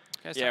 Weren't you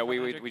guys? Yeah,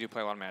 we do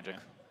play a lot of Magic.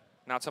 Yeah.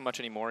 Not so much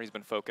anymore. He's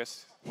been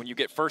focused. When you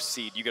get first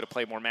seed, you get to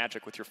play more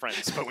Magic with your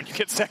friends. But when you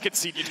get second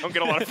seed, you don't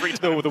get a lot of free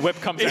time. The whip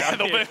comes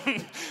out.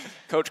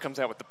 Coach comes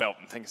out with the belt,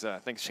 and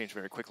things change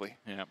very quickly.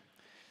 Yeah.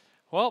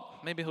 Well,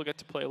 maybe he'll get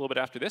to play a little bit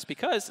after this,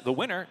 because the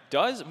winner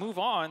does move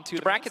on to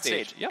the bracket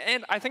stage. Yep.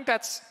 And I think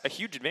that's a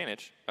huge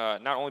advantage,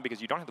 not only because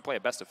you don't have to play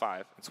a best of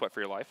 5 and sweat for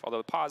your life, although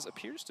the pause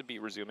appears to be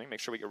resuming. Make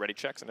sure we get ready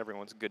checks and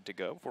everyone's good to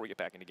go before we get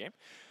back into game.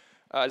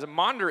 There's a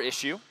monitor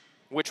issue,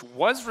 which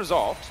was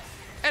resolved.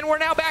 And we're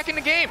now back in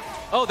the game.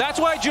 Oh, that's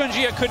why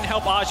Junjia couldn't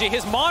help Aji.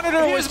 His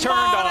monitor was turned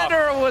off. His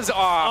monitor was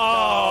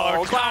off.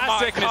 Oh,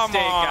 classic mistake,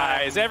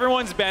 guys.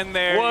 Everyone's been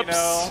there, Whoops. You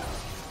know.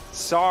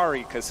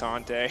 Sorry,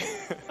 Cassante.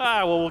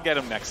 Well, we'll get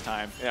him next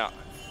time. Yeah.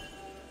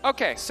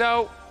 Okay,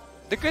 so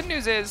the good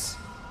news is,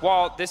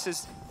 while this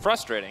is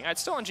frustrating,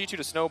 it's still on G2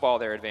 to snowball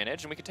their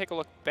advantage, and we can take a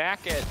look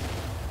back at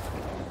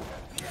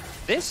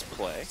this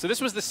play. So this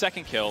was the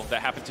second kill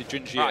that happened to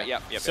Junjia.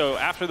 Yep. So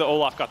after the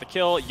Olaf got the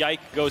kill, Yike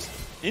goes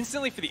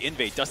instantly for the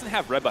invade. Doesn't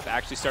have red buff.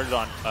 Actually started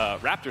on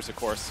Raptors, of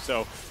course.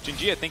 So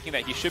Junjia thinking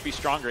that he should be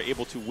stronger,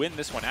 able to win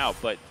this one out.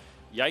 But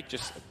Yike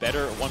just a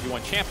better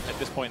 1v1 champ at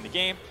this point in the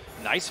game.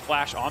 Nice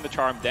flash on the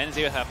charm. Then is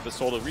able to have the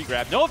soul to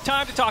regrab. No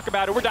time to talk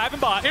about it. We're diving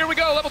bot. Here we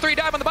go. Level 3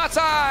 dive on the bot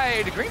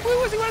side. Green blue,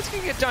 what's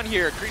going to get done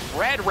here? Green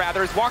red,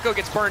 rather, as Wako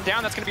gets burned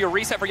down. That's going to be a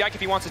reset for Yike if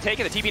he wants to take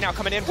it. The TP now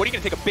coming in. Woody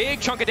going to take a big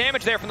chunk of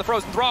damage there from the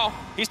Frozen Thrall.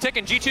 He's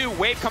ticking. G2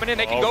 wave coming in.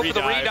 They can go for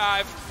the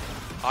redive.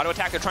 Auto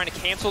attack. They're trying to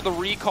cancel the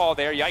recall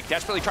there. Yike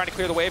desperately trying to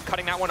clear the wave,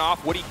 cutting that one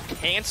off. Woody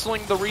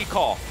canceling the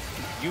recall.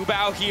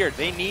 Yubao here.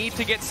 They need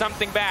to get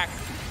something back.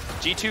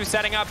 G2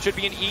 setting up, should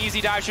be an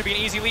easy dive, should be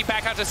an easy leap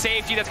back out to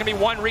safety. That's gonna be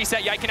one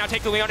reset. Yike can now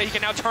take the Leona. He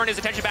can now turn his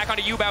attention back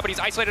onto Yubao, but he's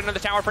isolated under the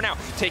tower for now.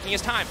 Taking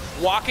his time,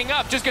 walking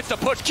up, just gets to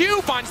push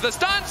Q, finds the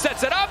stun,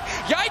 sets it up.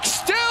 Yike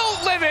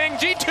still living.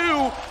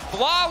 G2,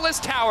 flawless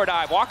tower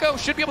dive. Wako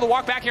should be able to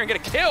walk back here and get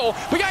a kill,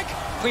 but Yike,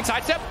 clean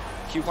sidestep.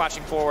 Q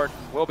flashing forward,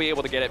 will be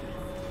able to get it.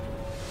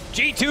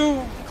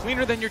 G2,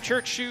 cleaner than your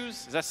church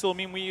shoes. Is that still a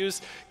meme we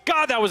use?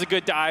 God, that was a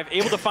good dive.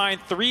 Able to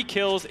find 3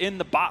 kills in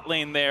the bot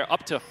lane there,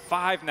 up to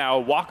 5 now.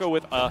 Wako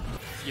with a,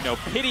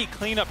 pity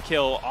cleanup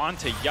kill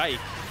onto Yike.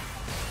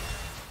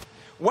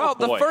 Well,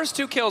 the first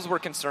 2 kills were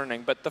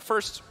concerning, but the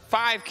first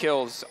 5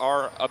 kills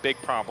are a big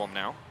problem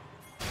now.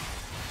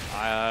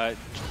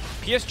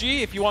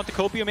 PSG, if you want the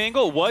copium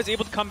angle, was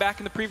able to come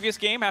back in the previous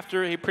game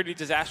after a pretty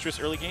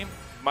disastrous early game.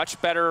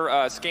 Much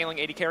better scaling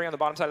AD carry on the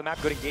bottom side of the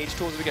map. Good engage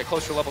tools as we get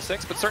closer to level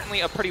 6, but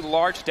certainly a pretty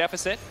large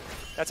deficit.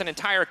 That's an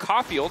entire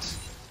Caulfield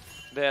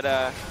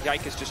that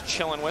Yike is just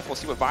chilling with. We'll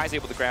see what Vi's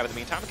able to grab in the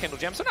meantime. A Kindle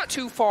Gem, so not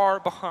too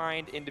far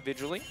behind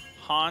individually.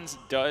 Hans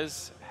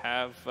does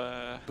have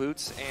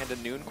boots and a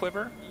Noon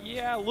Quiver.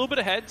 Yeah, a little bit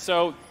ahead.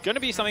 So going to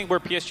be something where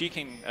PSG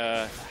can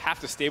have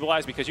to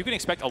stabilize, because you can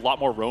expect a lot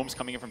more roams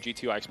coming in from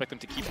G2. I expect them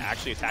to keep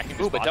actually attacking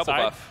this bot double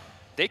side. Buff.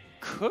 They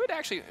could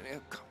actually...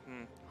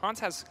 Hans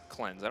has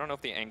cleanse. I don't know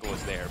if the angle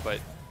is there, but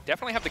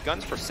definitely have the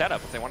guns for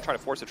setup if they want to try to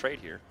force a trade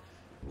here.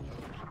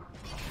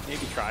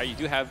 Maybe try. You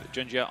do have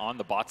Junjia on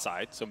the bot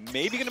side, so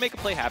maybe going to make a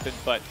play happen,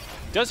 but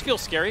does feel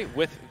scary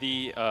with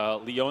the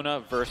Leona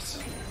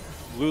versus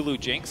Lulu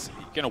Jinx.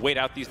 Going to wait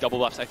out these double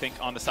buffs, I think,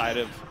 on the side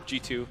of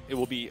G2. It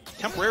will be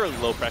temporarily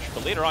low pressure,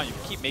 but later on you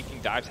can keep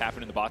making dives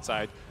happen in the bot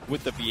side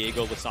with the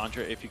Viego,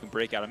 Lissandra, if you can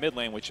break out a mid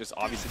lane, which is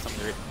obviously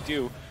something they're able to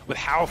do with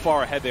how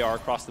far ahead they are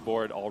across the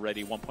board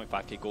already.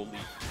 1.5k gold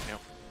lead.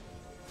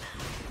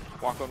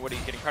 Wako and Woody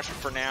getting pressured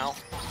for now.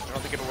 I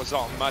don't think it'll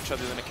result in much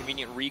other than a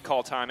convenient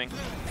recall timing.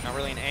 Not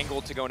really an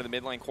angle to go into the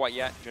mid lane quite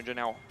yet. Junja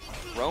now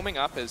roaming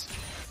up as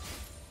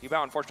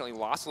Yubao unfortunately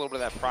lost a little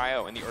bit of that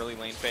prio in the early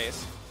lane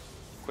phase.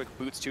 Quick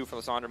boots too for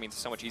Lissandra means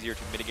it's so much easier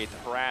to mitigate the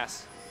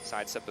harass,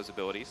 sidestep those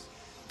abilities.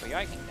 But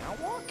Yike now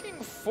walking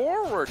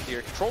forward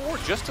here. Control Ward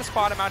just to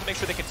spot him out to make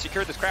sure they can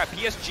secure this crab.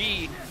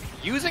 PSG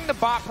using the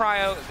bot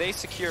prio they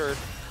secured.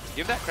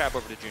 Give that crab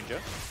over to Junja.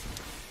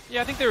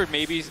 Yeah, I think they were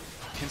maybe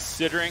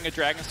considering a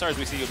Dragon Star as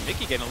we see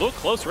Mickey getting a little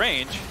close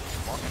range.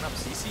 Walking up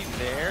CC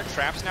there.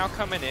 Traps now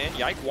coming in.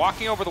 Yike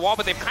walking over the wall,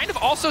 but they've kind of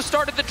also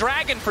started the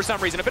Dragon for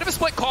some reason. A bit of a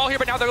split call here,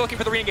 but now they're looking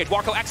for the re-engage.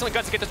 Wako, excellent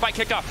guns to get this fight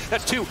kicked off.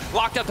 That's 2.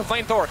 Locked up the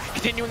Flamethrower.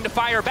 Continuing to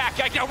fire back.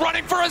 Yike now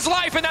running for his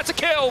life, and that's a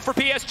kill for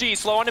PSG.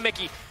 Slow on to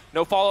Mickey.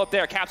 No follow-up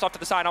there. Caps off to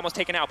the side, almost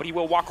taken out, but he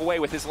will walk away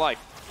with his life.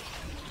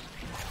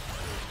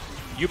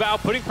 Yubao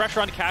putting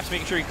pressure on Caps,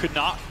 making sure he could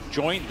not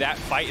join that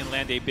fight and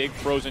land a big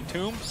frozen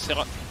tomb.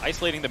 So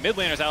isolating the mid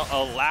laners out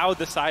allowed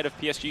the side of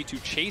PSG to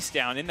chase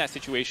down in that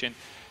situation.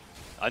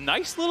 A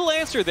nice little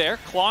answer there,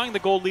 clawing the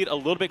gold lead a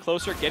little bit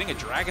closer, getting a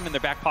dragon in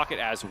their back pocket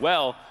as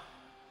well.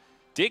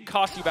 Did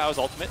cost Yubao's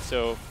ultimate,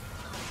 so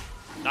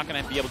not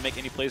going to be able to make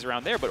any plays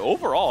around there. But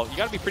overall, you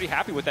got to be pretty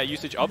happy with that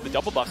usage of the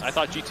double buffs. I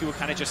thought G2 would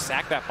kind of just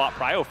sack that bot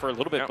prio for a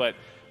little bit, but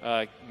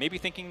maybe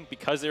thinking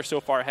because they're so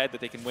far ahead that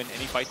they can win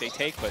any fight they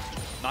take, but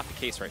not the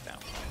case right now.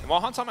 And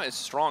while Hansama is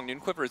strong, Noon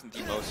Quiver isn't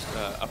the most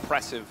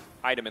oppressive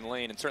item in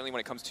lane, and certainly when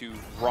it comes to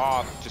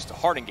raw, just a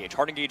hard engage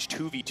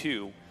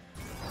 2v2,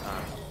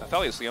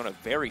 Aphelios Leona,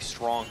 very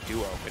strong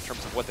duo in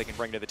terms of what they can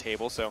bring to the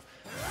table. So,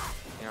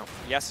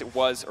 yes, it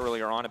was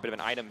earlier on a bit of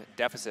an item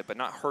deficit, but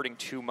not hurting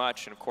too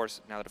much. And of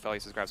course, now that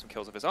Aphelios has grabbed some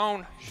kills of his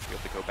own, he should be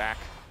able to go back,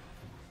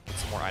 get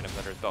some more items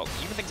under his belt.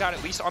 Even things out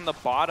at least on the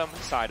bottom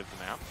side of the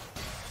map.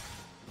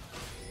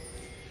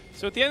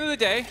 So at the end of the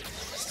day,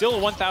 still a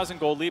 1,000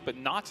 gold lead, but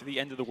not to the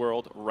end of the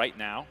world right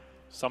now.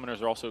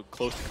 Summoners are also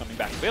close to coming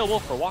back available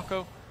for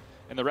Wako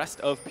and the rest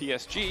of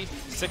PSG.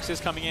 6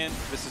 is coming in.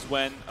 This is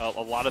when a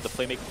lot of the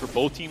playmaking for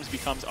both teams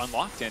becomes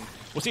unlocked, and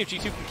we'll see if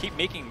G2 can keep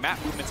making map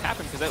movements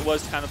happen, because that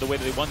was kind of the way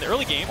that they won the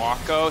early game.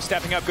 Wako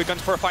stepping up, good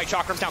guns for a fight.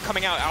 Chakrams now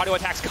coming out, auto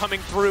attacks coming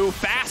through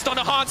fast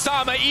onto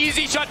Hansama.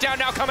 Easy shutdown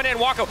now coming in.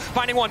 Wako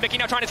finding one. Mickey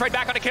now trying to trade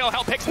back on a kill.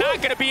 Help pick's not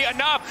going to be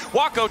enough.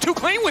 Wako too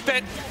clean with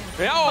it.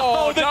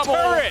 Oh, the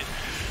turret!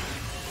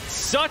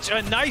 Such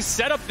a nice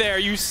setup there.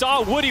 You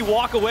saw Woody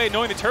walk away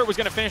knowing the turret was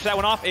going to finish that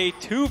one off. A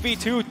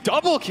 2v2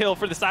 double kill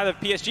for the side of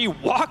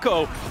PSG.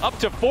 Wako up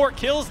to 4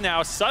 kills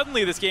now.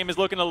 Suddenly this game is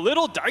looking a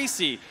little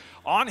dicey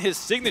on his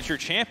signature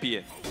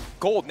champion.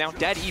 Gold now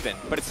dead even,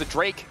 but it's the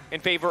Drake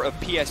in favor of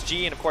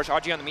PSG, and of course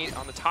Aji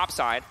on the top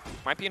side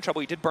might be in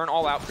trouble. He did burn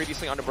all out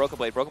previously onto Broken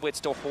Blade. Broken Blade's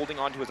still holding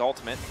on to his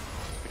ultimate.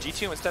 But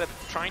G2, instead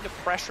of trying to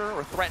pressure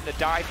or threaten to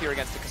dive here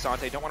against the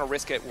Cassante, don't want to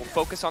risk it. We'll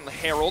focus on the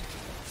Herald.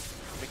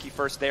 Mickey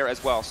first there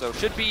as well. So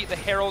should be the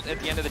Herald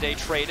at the end of the day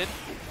traded.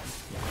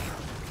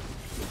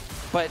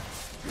 But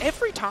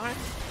every time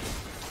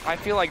I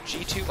feel like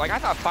G2, I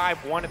thought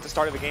 5-1 at the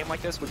start of a game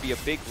like this would be a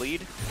big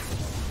lead.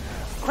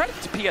 Credit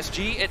to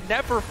PSG, it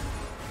never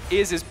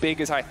is as big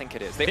as I think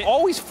it is. They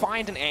always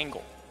find an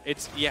angle.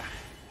 Yeah.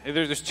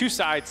 there's two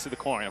sides to the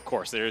coin, of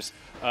course. There's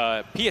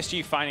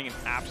PSG finding an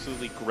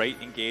absolutely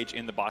great engage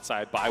in the bot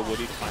side by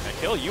Woody to find that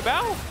kill.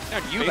 Yubao?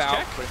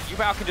 Yubao, but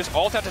Yubao can just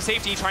ult out to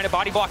safety, trying to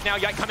body block now.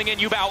 Yike coming in.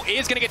 Yubao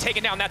is going to get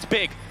taken down. That's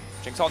big.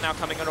 Jinx ult now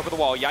coming in over the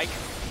wall. Yike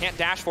can't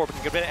dash forward, but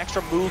can get a bit of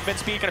extra movement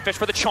speed. Going to fish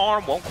for the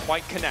charm. Won't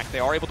quite connect. They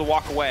are able to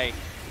walk away.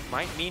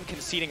 Might mean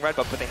conceding red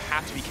buff, but they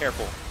have to be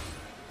careful.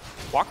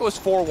 Wako is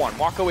 4-1.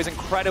 Wako is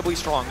incredibly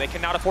strong. They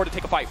cannot afford to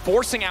take a fight.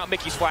 Forcing out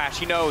Mickey's flash.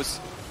 He knows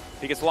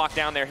if he gets locked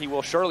down there, he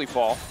will surely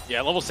fall.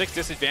 Yeah, level 6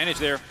 disadvantage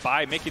there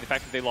by Mickey. The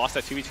fact that they lost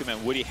that 2v2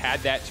 meant Woody had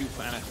that to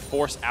kind of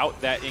force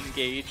out that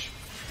engage,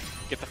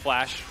 get the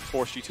flash,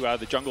 force G2 out of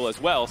the jungle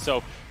as well.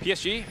 So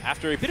PSG,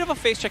 after a bit of a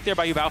face check there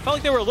by Yubao, felt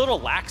like they were a little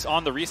lax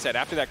on the reset.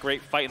 After that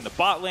great fight in the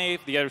bot lane,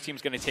 the other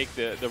team's going to take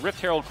the Rift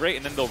Herald, great,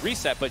 and then they'll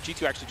reset, but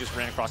G2 actually just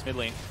ran across mid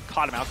lane,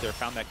 caught him out there,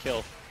 found that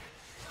kill.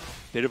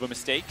 Bit of a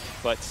mistake,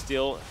 but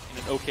still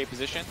in an okay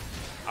position.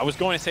 I was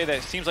going to say that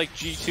it seems like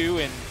G2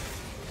 and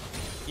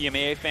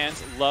EMEA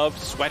fans love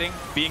sweating,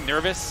 being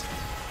nervous.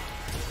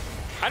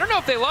 I don't know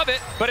if they love it,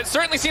 but it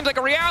certainly seems like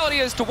a reality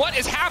as to what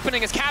is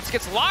happening as Caps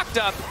gets locked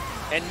up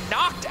and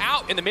knocked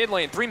out in the mid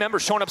lane. 3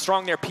 members showing up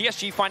strong there.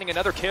 PSG finding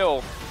another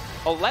kill.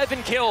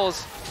 11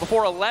 kills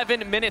before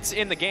 11 minutes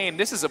in the game.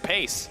 This is a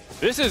pace.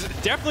 This is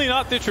definitely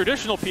not the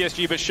traditional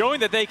PSG, but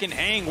showing that they can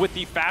hang with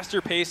the faster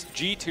paced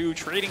G2,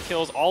 trading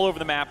kills all over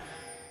the map.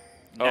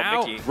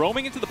 Now, Mickey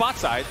roaming into the bot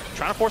side,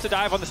 trying to force a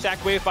dive on the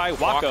stack wave by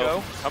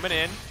Wako. Coming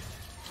in.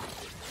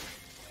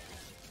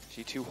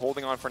 G2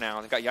 holding on for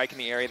now. They've got Yike in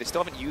the area. They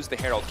still haven't used the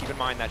Herald. Keep in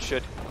mind that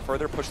should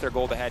further push their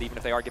gold ahead, even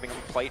if they are giving them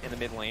a plate in the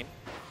mid lane.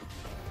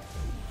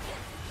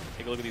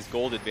 Take a look at these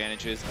gold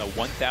advantages. A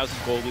 1,000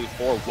 gold lead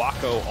for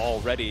Wako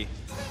already.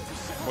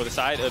 For the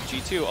side of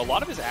G2, a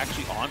lot of it is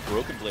actually on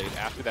Broken Blade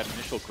after that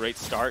initial great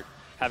start,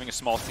 having a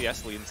small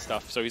CS lead and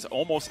stuff. So he's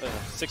almost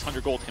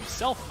 600 gold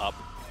himself up.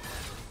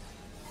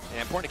 And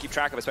important to keep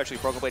track of, especially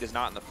if Broken Blade is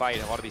not in the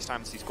fight. A lot of these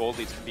times, these gold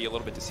leads can be a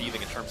little bit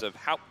deceiving in terms of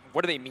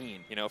what do they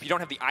mean? You know, if you don't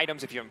have the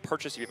items, if you haven't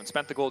purchased, if you haven't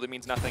spent the gold, it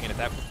means nothing. And if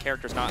that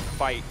character's not in the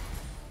fight,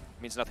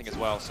 it means nothing as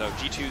well. So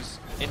G2's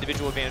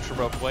individual advantage for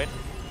Broken Blade,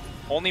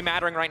 only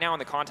mattering right now in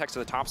the context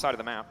of the top side of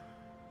the map.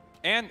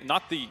 And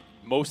not the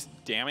most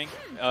damning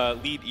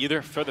lead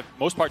either. For the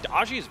most part,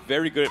 Aji is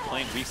very good at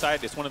playing weak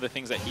side. It's one of the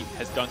things that he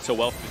has done so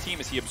well for the team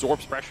is he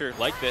absorbs pressure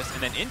like this,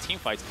 and then in team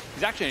fights,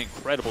 he's actually an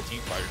incredible team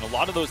fighter. And a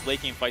lot of those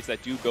late game fights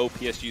that do go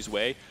PSG's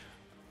way,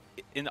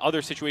 in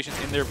other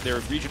situations in their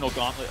regional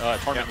gauntlet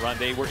tournament run,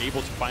 they were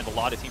able to find a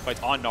lot of team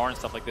fights on Gnar and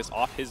stuff like this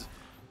off his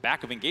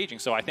back of engaging.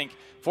 So I think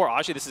for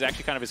Aji, this is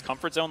actually kind of his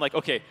comfort zone. Like,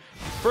 okay,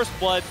 first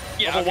blood,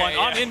 level 1,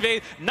 on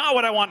invade, not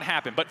what I want to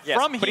happen. But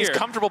from here, but he's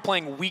comfortable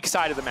playing weak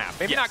side of the map.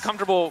 Maybe not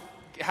comfortable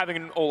having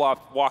an Olaf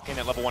walk in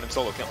at level 1 and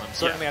solo kill him.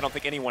 Certainly I don't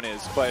think anyone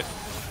is, but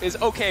is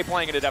okay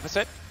playing at a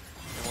deficit.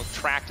 And we'll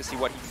track to see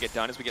what he can get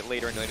done as we get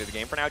later and later in the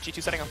game. For now,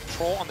 G2 setting up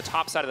control on the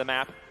top side of the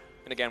map.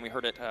 And again, we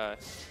heard it in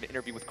the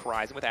interview with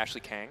Horizon with Ashley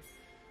Kang.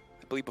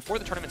 I believe before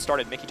the tournament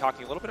started, Mickey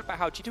talking a little bit about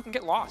how G2 can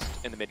get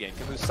lost in the mid game,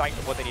 can lose sight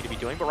of what they need to be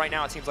doing. But right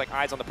now, it seems like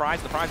eyes on the prize.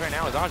 And the prize right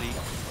now is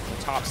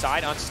Aji. Top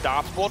side,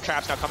 unstoppable.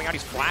 Traps now coming out.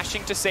 He's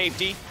flashing to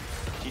safety.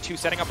 G2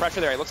 setting up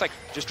pressure there. It looks like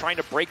just trying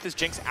to break this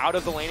Jinx out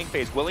of the laning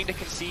phase. Willing to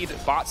concede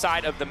bot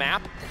side of the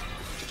map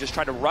to just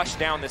try to rush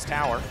down this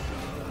tower.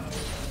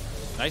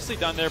 Nicely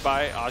done there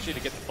by Aji to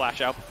get the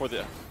flash out before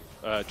the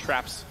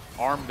traps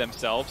arm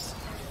themselves.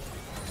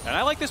 And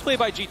I like this play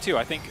by G2.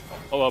 I think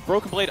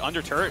Broken Blade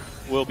under turret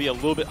will be a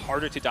little bit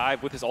harder to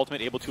dive with his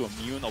ultimate, able to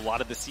immune a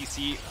lot of the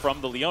CC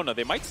from the Leona.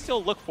 They might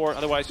still look for it,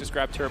 otherwise just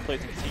grab turret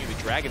plates and continue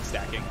the dragon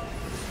stacking.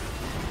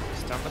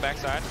 Stun on the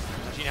backside.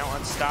 G now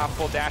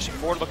unstoppable, dashing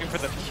forward, looking for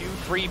the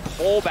Q3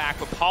 pullback,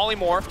 but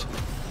polymorphed.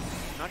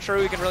 Not sure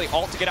who can really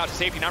ult to get out to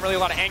safety. Not really a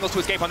lot of angles to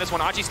escape on this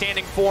one. Aji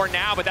standing 4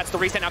 now, but that's the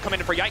reset now coming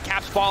in for Yike.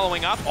 Caps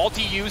following up.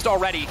 Ulti used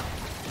already.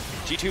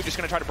 G2 just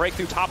going to try to break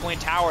through top lane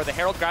tower. The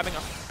Herald grabbing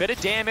a bit of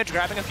damage,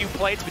 grabbing a few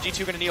plates, but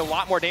G2 going to need a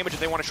lot more damage if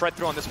they want to shred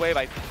through on this wave.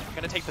 I'm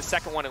going to take the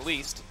second one at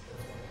least.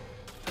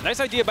 Nice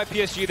idea by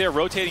PSG there,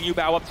 rotating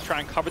Yubao up to try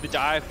and cover the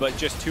dive, but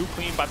just too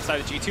clean by the side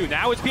of G2.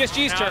 Now it's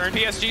PSG's turn.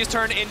 It's PSG's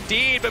turn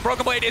indeed, but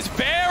Broken Blade is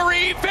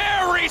very,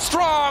 very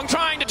strong,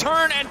 trying to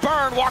turn and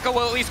burn. Waka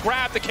will at least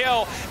grab the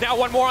kill. Now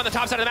one more on the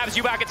top side of the map as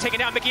Yubao gets taken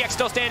down. Mickey X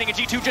still standing, and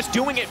G2 just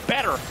doing it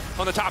better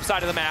on the top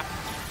side of the map.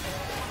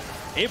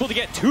 Able to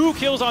get 2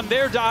 kills on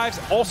their dives.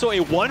 Also a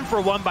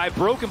 1-for-1 by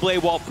Broken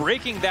Blade while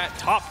breaking that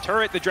top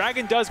turret. The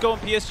Dragon does go in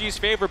PSG's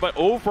favor, but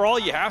overall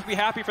you have to be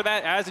happy for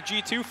that as a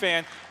G2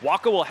 fan.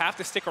 Waka will have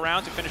to stick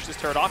around to finish this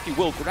turret off. He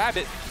will grab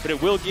it, but it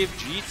will give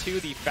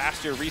G2 the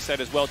faster reset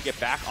as well to get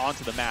back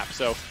onto the map.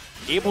 So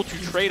able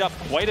to trade up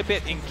quite a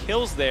bit in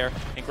kills there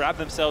and grab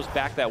themselves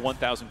back that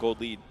 1,000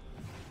 gold lead.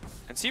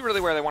 And see really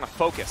where they want to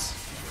focus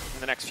in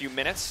the next few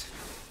minutes.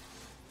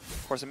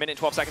 Of course, 1 minute and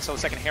 12 seconds till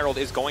the second Herald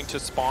is going to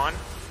spawn.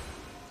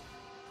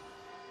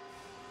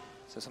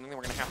 So something that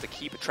we're going to have to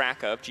keep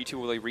track of. G2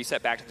 will really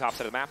reset back to the top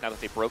side of the map now that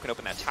they've broken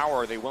open that tower.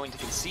 Are they willing to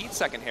concede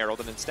second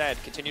Herald and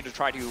instead continue to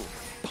try to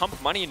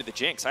pump money into the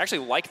Jinx? I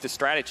actually like the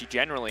strategy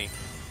generally.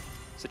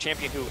 It's a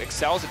champion who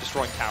excels at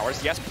destroying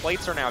towers. Yes,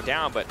 plates are now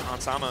down, but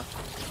Hansama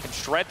can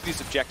shred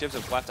these objectives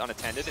if left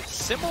unattended. It's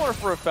similar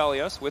for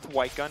Aphelios with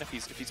White Gun if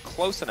he's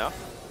close enough.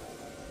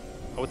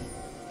 I would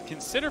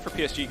consider for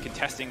PSG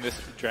contesting this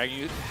Dragon.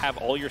 You have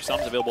all your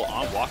sums available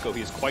on Wako.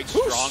 He is quite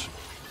strong.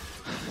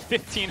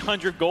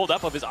 1,500 gold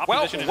up of his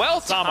opposition.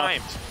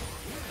 Well-timed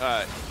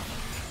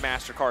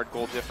MasterCard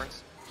gold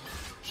difference.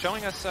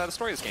 Showing us the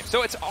story of this game.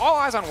 So it's all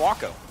eyes on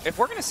Wako. If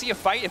we're going to see a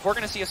fight, if we're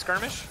going to see a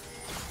skirmish,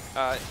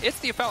 it's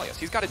the Aphelios.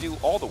 He's got to do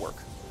all the work.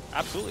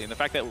 Absolutely, and the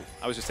fact that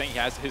I was just saying he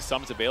has his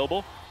sums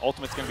available,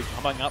 Ultimate's going to be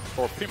coming up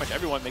for pretty much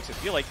everyone, makes it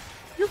feel like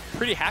you're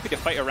pretty happy to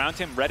fight around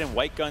him. Red and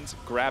White Guns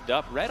grabbed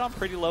up. Red on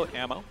pretty low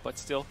ammo, but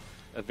still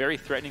a very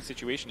threatening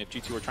situation if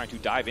G2 are trying to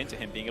dive into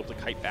him, being able to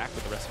kite back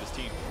with the rest of his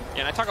team. Yeah,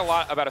 and I talk a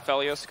lot about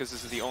Aphelios because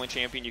this is the only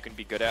champion you can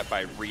be good at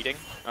by reading.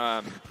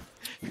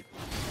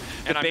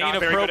 The bane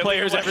of pro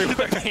players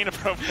everywhere. The bane of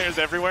pro players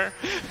everywhere.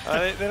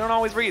 They don't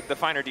always read the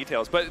finer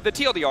details. But the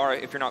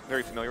TLDR, if you're not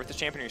very familiar with this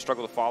champion or you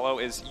struggle to follow,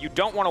 is you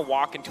don't want to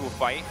walk into a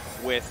fight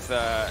with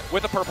a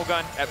purple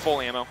gun at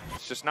full ammo.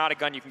 It's just not a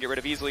gun you can get rid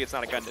of easily. It's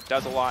not a gun that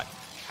does a lot.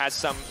 Has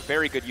some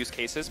very good use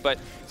cases. But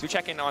as we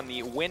check in on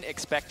the win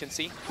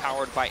expectancy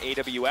powered by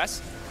AWS,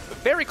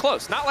 very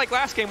close. Not like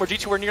last game where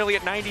G2 were nearly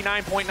at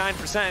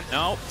 99.9%.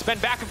 No. It's been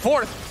back and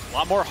forth. A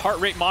lot more heart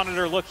rate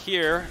monitor look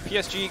here.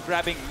 PSG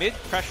grabbing mid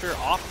pressure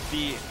off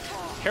the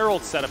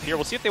Herald setup here.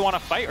 We'll see if they want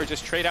to fight or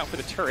just trade out for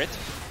the turret.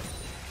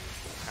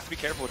 Have to be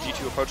careful with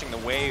G2 approaching the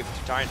wave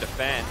to try and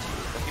defend.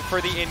 Looking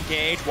for the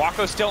engage.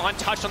 Wako still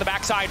untouched on the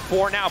backside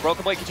for now.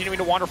 Broken Blade continuing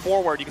to wander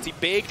forward. You can see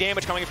big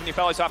damage coming in from the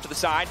Aphelios off to the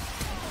side.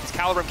 These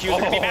Caliber Qs are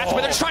going to be matched,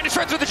 but they're just trying to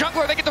shred through the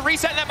jungler. They get the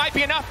reset, and that might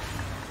be enough.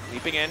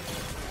 Leaping in.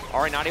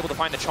 Ari not able to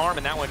find the charm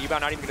in that one. Yuba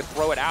not even going to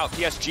throw it out.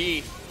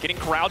 PSG getting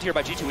corralled here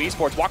by G2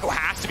 Esports. Wako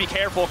has to be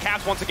careful.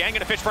 Caps once again going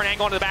to fish for an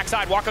angle onto the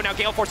backside. Wako now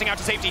Gale forcing out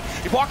to safety.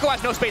 If Wako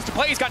has no space to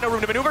play, he's got no room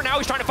to maneuver. Now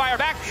he's trying to fire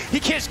back. He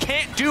just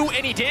can't do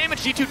any damage.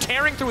 G2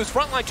 tearing through his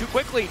front line too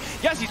quickly.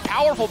 Yes, he's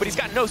powerful, but he's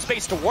got no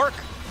space to work.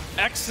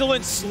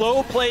 Excellent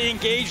slow play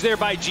engage there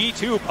by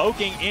G2,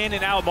 poking in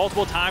and out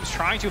multiple times,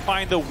 trying to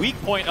find the weak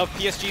point of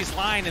PSG's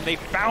line, and they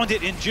found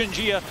it in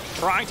Junjia,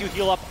 trying to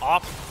heal up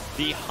off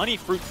the honey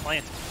fruit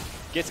plant.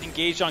 Gets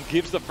engaged on,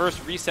 gives the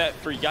first reset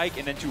for Yike,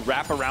 and then to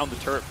wrap around the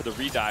turret for the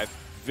redive.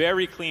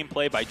 Very clean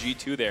play by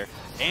G2 there,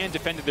 and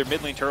defended their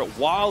mid lane turret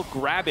while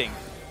grabbing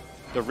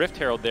the Rift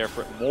Herald there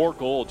for more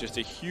gold. Just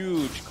a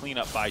huge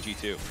cleanup by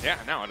G2. Yeah,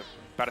 no,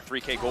 about a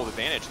 3K gold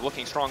advantage,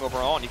 looking strong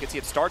overall, and you can see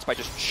it starts by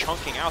just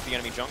chunking out the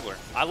enemy jungler.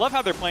 I love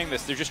how they're playing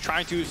this. They're just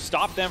trying to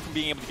stop them from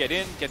being able to get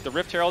in, get the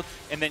Rift Herald,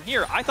 and then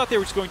here, I thought they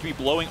were just going to be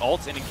blowing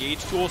ults and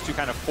engage tools to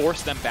kind of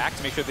force them back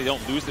to make sure they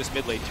don't lose this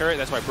mid lane turret.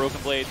 That's why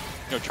Broken Blade,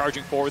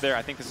 charging forward there.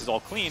 I think this is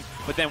all clean.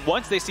 But then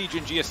once they see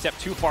Junjia step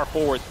too far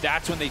forward,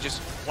 that's when they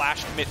just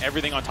flash commit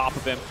everything on top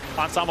of him.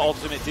 Hansama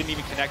ultimate didn't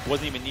even connect,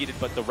 wasn't even needed,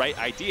 but the right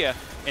idea.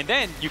 And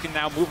then you can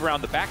now move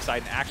around the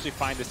backside and actually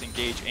find this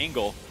engage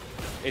angle.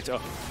 It's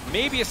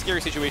maybe a scary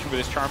situation with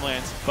his charm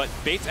lands, but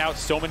baits out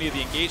so many of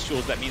the engage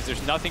tools that means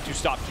there's nothing to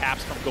stop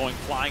Caps from going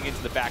flying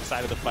into the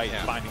backside of the fight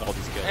and finding all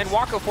these kills. And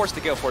Wako forced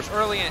the Gale Force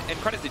early, and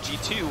credit to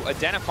G2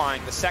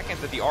 identifying the second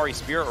that the Ahri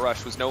Spirit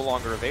Rush was no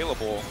longer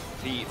available,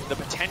 the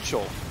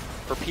potential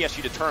for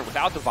PSG to turn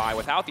without the Vi,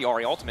 without the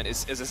Ahri ultimate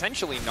is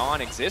essentially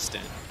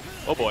non-existent.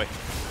 Oh boy.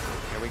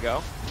 Here we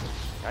go.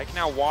 Yike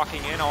now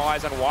walking in, all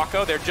eyes on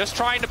Wako. They're just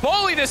trying to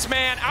bully this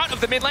man out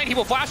of the mid lane. He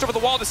will flash over the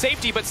wall to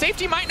safety, but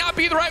safety might not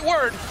be the right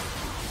word.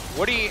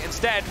 Woody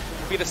instead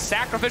will be the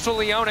sacrificial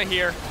Leona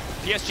here.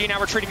 PSG now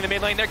retreating the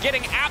mid lane. They're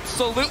getting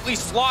absolutely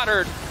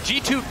slaughtered.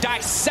 G2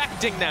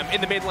 dissecting them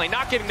in the mid lane,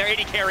 not giving their AD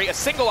carry a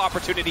single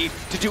opportunity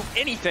to do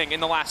anything in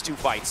the last two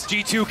fights.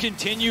 G2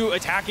 continue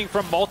attacking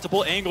from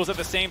multiple angles at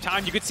the same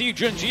time. You could see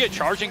Junjia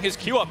charging his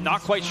Q up, not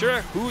quite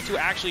sure who to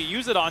actually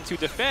use it on to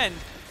defend.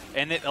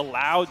 And it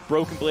allowed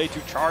Broken Blade to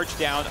charge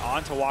down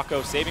onto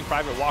Wako. Saving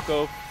Private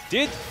Wako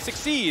did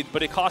succeed,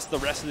 but it cost the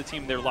rest of the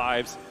team their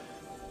lives.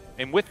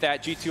 And with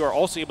that, G2 are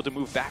also able to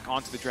move back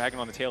onto the Dragon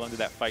on the tail end of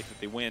that fight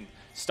that they win.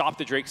 Stop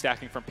the Drake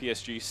stacking from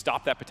PSG,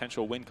 stop that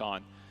potential win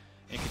con,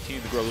 and continue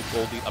to grow the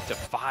gold lead up to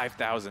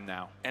 5,000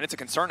 now. And it's a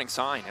concerning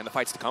sign in the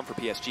fights to come for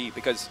PSG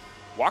because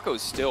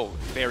Wako's still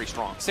very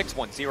strong.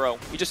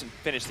 6-1-0. He just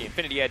finished the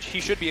Infinity Edge.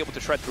 He should be able to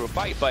shred through a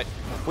fight, but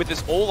with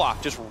this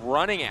Olaf just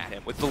running at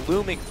him, with the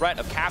looming threat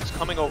of Caps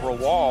coming over a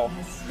wall,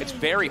 it's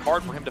very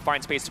hard for him to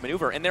find space to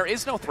maneuver, and there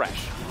is no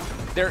Thresh.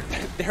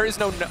 There is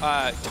no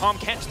Tom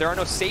Kent. There are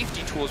no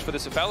safety tools for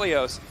this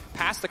Aphelios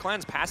past the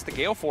cleanse, past the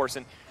Gale Force,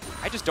 and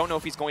I just don't know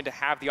if he's going to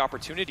have the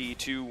opportunity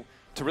to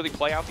really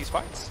play out these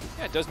fights.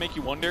 Yeah, it does make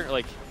you wonder,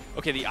 like,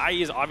 okay, the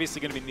IE is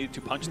obviously going to be needed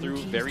to punch through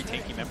very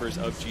tanky members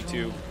of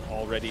G2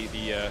 already.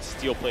 The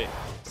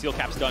steel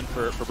cap's done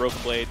for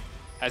Broken Blade,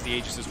 has the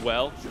Aegis as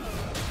well.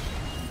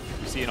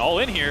 You see an all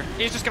in here.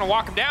 He's just going to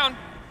walk him down.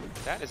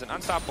 That is an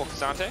unstoppable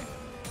K'Sante.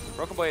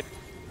 Broken Blade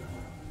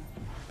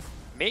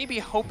maybe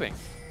hoping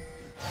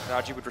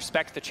Raji would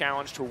respect the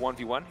challenge to a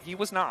 1v1. He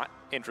was not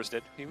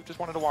interested. He just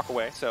wanted to walk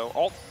away. So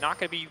ult not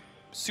going to be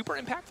super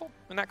impactful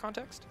in that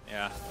context.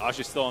 Yeah, Ash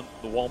is still on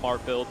the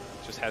Walmart build,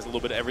 just has a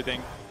little bit of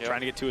everything,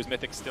 trying to get to his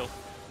mythic still.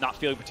 Not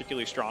feeling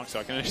particularly strong, so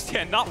I can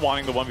understand not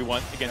wanting the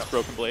 1v1 against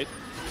Broken Blade.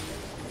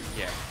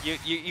 Yeah,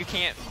 you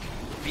can't,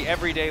 the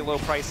everyday low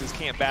prices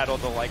can't battle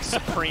the like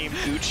Supreme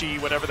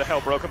Gucci, whatever the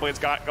hell Broken Blade's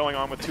got going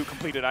on with 2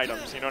 completed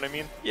items, you know what I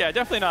mean? Yeah,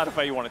 definitely not a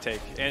fight you want to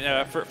take.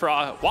 And for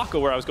Wako,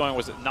 where I was going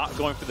was not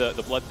going for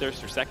the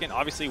Bloodthirster second.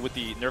 Obviously, with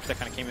the nerf that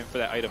kind of came in for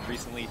that item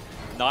recently,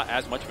 not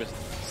as much of a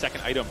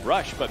second item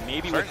rush, but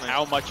maybe with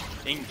how much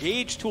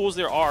engaged tools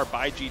there are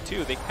by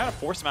G2, they can kind of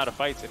force him out of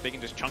fights if they can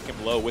just chunk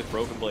him low with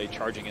Broken Blade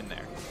charging in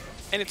there.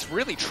 And it's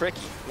really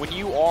tricky. When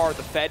you are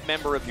the Fed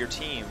member of your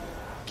team,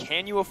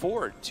 can you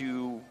afford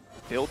to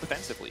build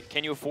defensively?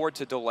 Can you afford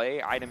to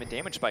delay item and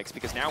damage spikes?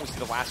 Because now we see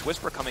the last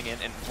Whisper coming in,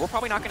 and we're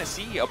probably not going to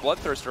see a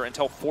Bloodthirster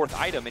until 4th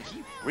item, and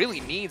he really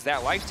needs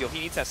that lifesteal.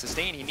 He needs that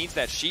sustain. He needs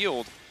that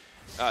shield.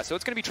 So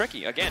it's going to be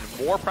tricky. Again,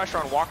 more pressure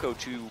on Wako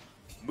to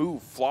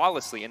move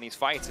flawlessly in these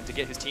fights and to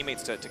get his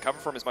teammates to cover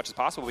for him as much as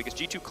possible, because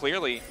G2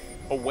 clearly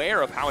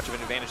aware of how much of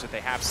an advantage that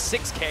they have.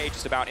 6K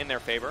just about in their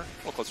favor, a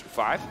little closer to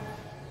 5.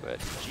 But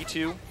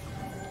G2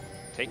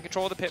 taking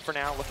control of the pit for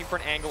now, looking for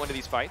an angle into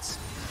these fights.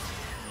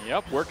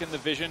 Yep, working the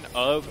vision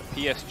of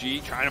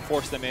PSG, trying to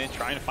force them in,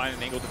 trying to find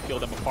an angle to peel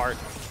them apart.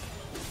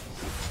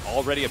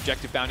 Already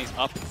objective bounties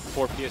up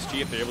for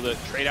PSG if they're able to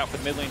trade out for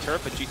the mid lane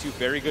turret, but G2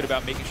 very good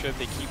about making sure that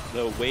they keep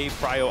the wave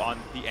prio on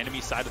the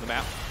enemy side of the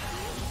map.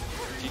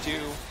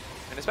 G2,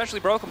 and especially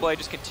Broken Blade,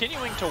 just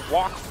continuing to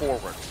walk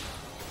forward.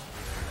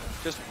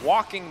 Just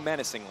walking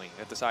menacingly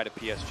at the side of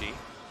PSG.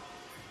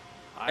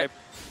 I'm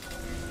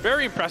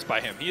very impressed by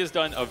him. He has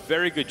done a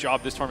very good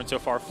job this tournament so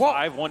far.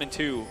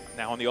 5-1-2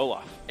 now on the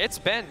Olaf. It's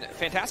been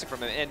fantastic from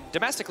him. And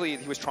domestically,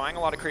 he was trying a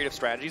lot of creative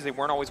strategies. They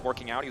weren't always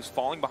working out. He was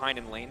falling behind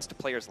in lanes to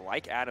players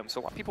like Adam. So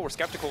a lot of people were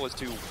skeptical as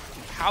to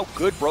how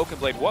good Broken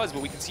Blade was.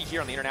 But we can see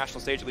here on the international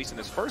stage, at least in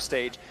this first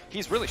stage,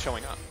 he's really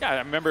showing up. Yeah, I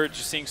remember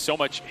just seeing so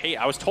much hate.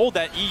 I was told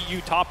that EU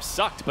top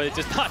sucked, but it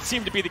does not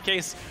seem to be the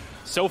case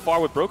so far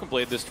with Broken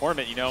Blade this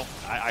tournament. You know,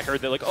 I heard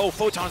that like, oh,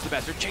 Photon's the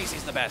best, or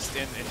Chasey's the best,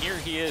 and here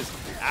he is,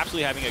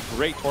 absolutely having a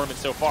great tournament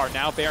so far.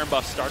 Now Baron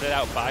buff started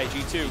out by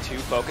G2. G2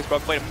 focus,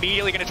 Broken Blade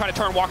immediately going to try to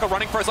turn Waka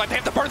running for his life. They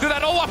have to burn through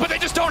that Olaf, but they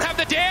just don't have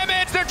the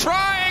damage. They're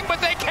trying, but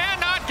they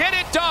cannot get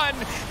it done.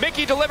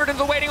 Mickey delivered into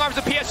the waiting arms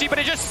of PSG, but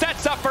it just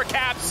sets up for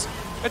Caps.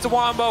 It's a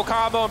wombo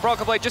combo, and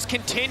Broken Blade just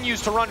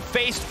continues to run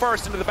face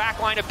first into the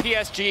back line of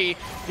PSG.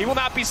 He will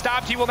not be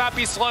stopped. He will not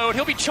be slowed.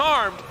 He'll be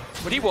charmed,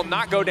 but he will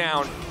not go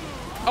down.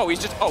 Oh, he's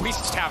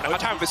just having a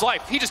time of his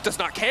life. He just does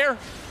not care.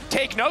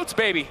 Take notes,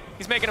 baby.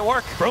 He's making it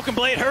work. Broken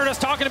Blade heard us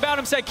talking about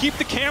him, said, keep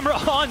the camera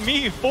on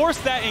me.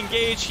 Forced that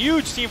engage.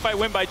 Huge teamfight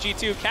win by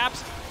G2.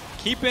 Caps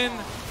keeping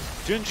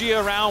Junji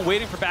around,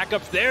 waiting for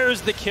backups.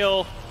 There's the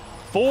kill.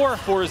 4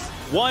 for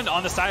 1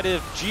 on the side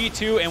of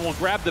G2, and will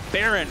grab the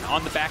Baron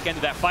on the back end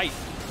of that fight.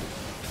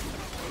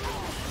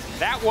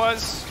 That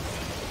was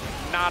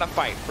not a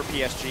fight for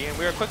PSG, and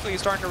we are quickly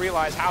starting to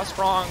realize how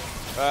strong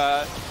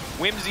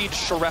whimsied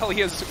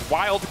Shirelia's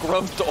wild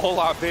growth to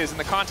Olaf is in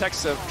the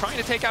context of trying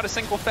to take out a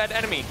single fed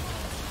enemy.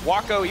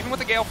 Wako, even with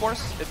the Gale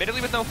Force,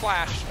 admittedly with no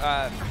flash,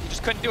 he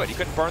just couldn't do it. He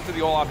couldn't burn through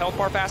the Olaf health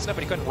bar fast enough,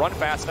 but he couldn't run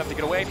fast enough to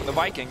get away from the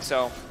Viking.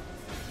 So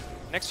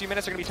next few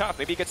minutes are going to be tough.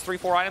 Maybe he gets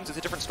 3-4 items, it's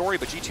a different story,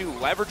 but G2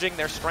 leveraging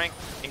their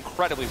strength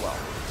incredibly well.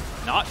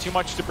 Not too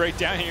much to break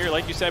down here.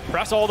 Like you said,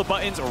 press all the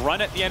buttons, run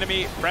at the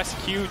enemy, press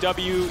Q,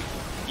 W,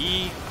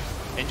 E,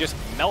 and just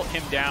melt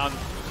him down.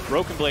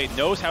 Broken Blade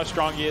knows how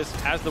strong he is,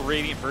 has the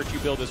Radiant Virtue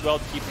build as well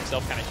to keep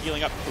himself kind of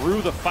healing up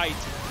through the fight.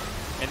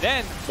 And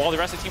then, while the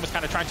rest of the team was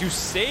kind of trying to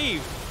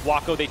save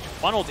Wako, they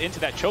funneled into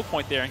that choke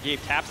point there and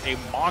gave Caps a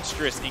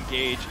monstrous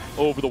engage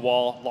over the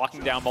wall,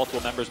 locking down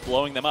multiple members,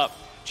 blowing them up.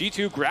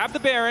 G2 grab the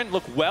Baron,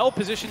 look well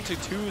positioned to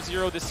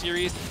 2-0 this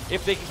series.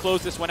 If they can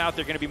close this one out,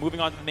 they're going to be moving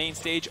on to the main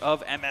stage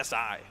of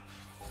MSI.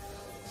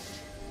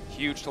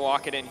 Huge to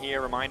lock it in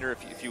here. Reminder,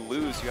 if you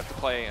lose, you have to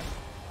play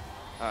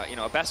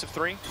a best of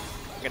 3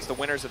 against the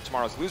winners of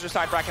tomorrow's loser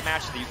side bracket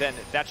match. Then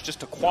that's just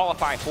to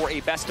qualify for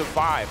a best of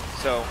 5.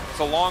 So it's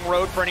a long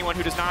road for anyone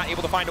who is not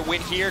able to find a win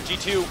here.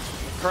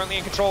 G2 currently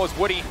in control is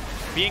Woody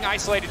being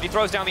isolated. He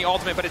throws down the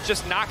ultimate, but it's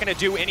just not going to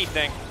do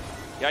anything.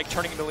 Yike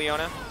turning into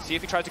Leona. See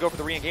if he tries to go for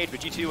the re-engage,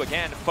 but G2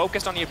 again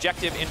focused on the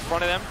objective in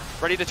front of them,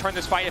 ready to turn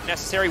this fight if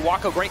necessary.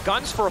 Wako, great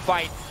guns for a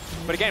fight,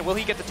 but again, will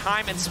he get the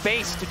time and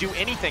space to do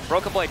anything?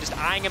 Broken Blade just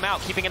eyeing him out,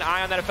 keeping an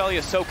eye on that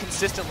Ophelia so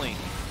consistently.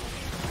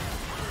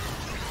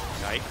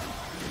 Yike.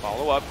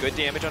 Follow up, good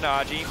damage on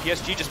Aji.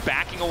 PSG just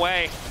backing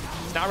away.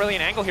 It's not really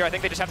an angle here. I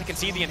think they just have to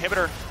concede the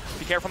inhibitor.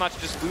 Be careful not to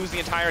just lose the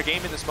entire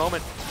game in this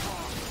moment.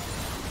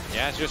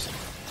 Yeah, it's just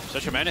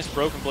such a menace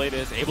Broken Blade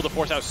is. Able to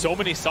force out so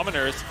many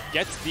summoners.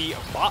 Gets the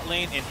bot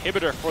lane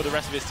inhibitor for the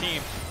rest of his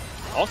team.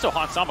 Also,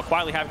 Hansama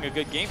quietly having a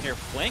good game here.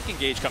 Flank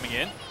engage coming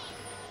in.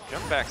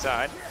 Jump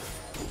backside.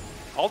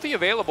 Ulti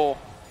available.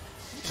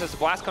 Just the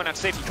blast cone out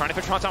to safety, trying to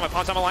push Hansama.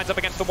 Hansama lines up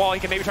against the wall. He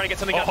can maybe try to get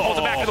something done. Pulls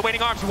it back to the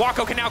waiting arms.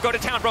 Wako can now go to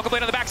town. Broken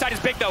Blade on the backside is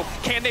big though.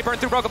 Can they burn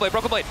through Broken Blade?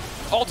 Broken Blade,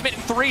 ultimate in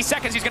 3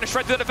 seconds. He's going to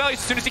shred through the values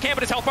as soon as he can,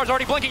 but his health bar's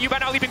already blinking. Yuba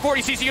now leaping forward.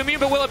 He sees you immune,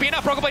 but will it be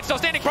enough? Broken Blade still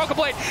standing. Broken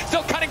Blade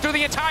still cutting through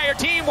the entire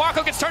team.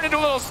 Wako gets turned into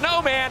a little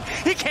snowman.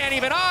 He can't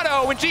even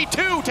auto, and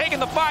G2 taking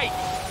the fight.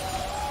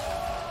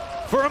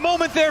 For a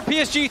moment there,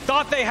 PSG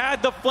thought they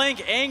had the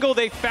flank angle.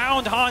 They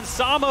found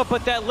Hansama,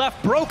 but that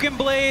left Broken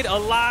Blade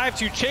alive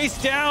to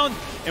chase down.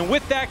 And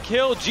with that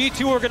kill,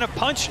 G2 are going to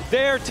punch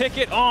their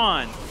ticket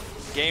on.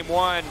 Game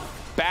 1,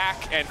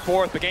 back and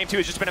forth. But Game 2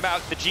 has just been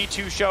about the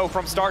G2 show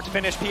from start to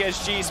finish.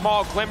 PSG,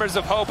 small glimmers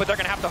of hope, but they're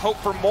going to have to hope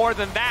for more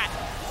than that.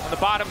 On the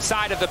bottom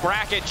side of the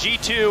bracket,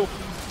 G2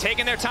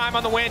 taking their time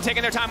on the win,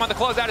 taking their time on the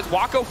closeout as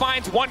Wako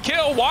finds 1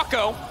 kill.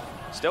 Wako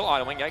still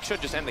autoing. Yike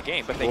should just end the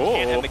game, but they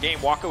can't end the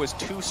game. Wako is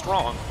too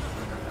strong.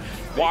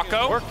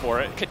 Wako work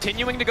for it.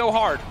 Continuing to go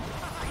hard.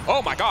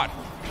 Oh my God.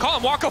 Call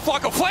him Wako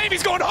Flacco Flame.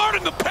 He's going hard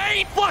in the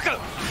paint. Flacco.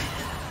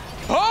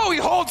 Oh, he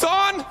holds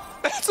on.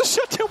 That's a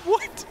shutdown.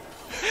 What?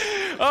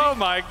 Oh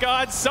my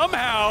God,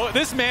 somehow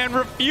this man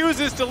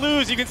refuses to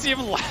lose. You can see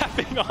him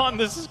laughing on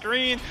the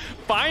screen,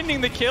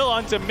 finding the kill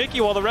onto Mickey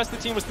while the rest of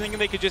the team was thinking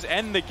they could just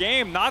end the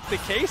game. Not the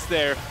case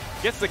there.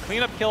 Gets the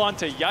cleanup kill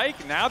onto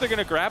Yike. Now they're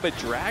gonna grab a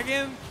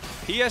dragon.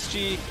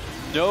 PSG,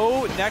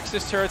 no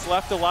Nexus turrets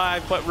left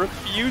alive, but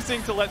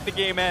refusing to let the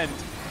game end.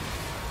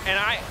 And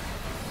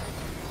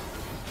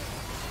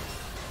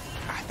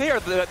they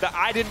are the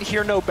I didn't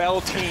hear no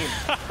bell team.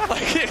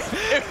 Like,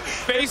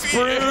 face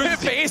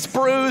bruised. Face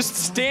bruised,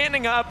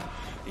 standing up,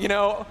 you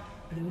know.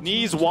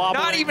 Knees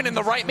wobbling. Not even in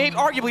the right, maybe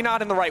arguably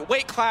not in the right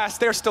weight class.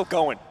 They're still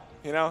going.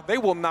 You know, they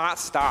will not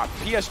stop.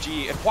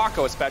 PSG and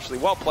Wako especially,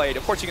 well played.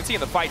 Of course, you can see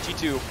in the fight,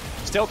 G2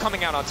 still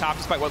coming out on top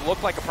despite what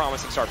looked like a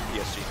promising start for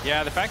PSG.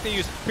 Yeah, the fact they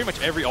used pretty much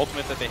every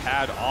ultimate that they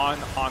had on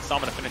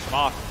Hansama to finish him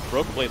off.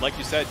 Broken Blade, like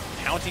you said,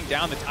 counting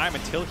down the time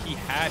until he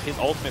had his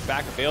ultimate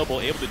back available,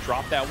 able to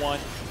drop that one.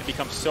 It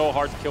becomes so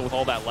hard to kill with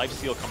all that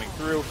lifesteal coming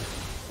through.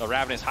 The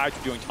Ravenous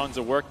Hydra doing tons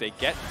of work. They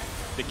get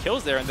the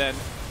kills there, and then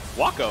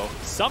Wako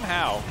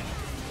somehow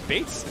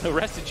baits the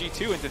rest of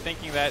G2 into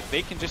thinking that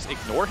they can just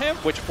ignore him,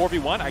 which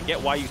 4v1, I get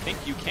why you think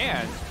you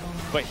can.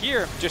 But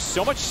here, just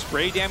so much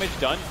spray damage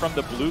done from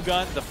the blue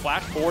gun, the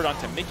flash forward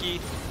onto Mickey,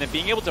 and then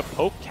being able to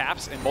poke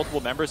Caps and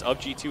multiple members of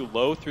G2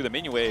 low through the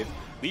minion wave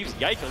leaves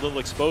Yike a little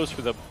exposed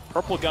for the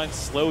purple gun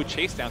slow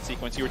chase down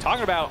sequence. You were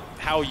talking about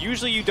how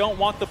usually you don't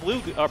want the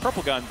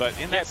purple gun, but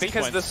in that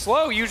sequence, because the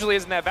slow usually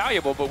isn't that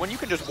valuable, but when you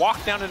can just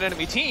walk down an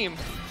enemy team,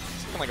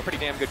 it's looking like a pretty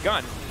damn good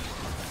gun.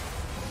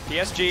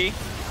 PSG.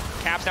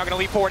 Caps now going to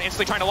leap forward,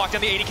 instantly trying to lock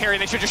down the 80 carry.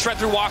 They should just shred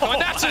through Wako, and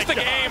that's just the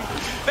game.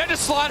 They're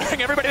just slaughtering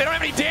everybody. They don't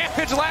have any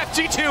damage left.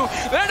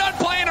 G2, they're not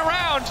playing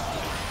around.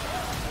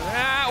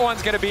 That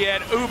one's going to be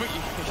it.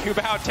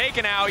 Ubao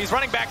taken out. He's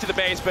running back to the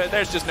base, but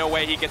there's just no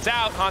way he gets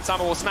out.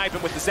 Hansama will snipe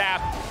him with the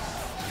zap.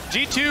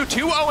 G2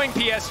 2-0ing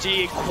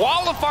PSG,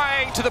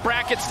 qualifying to the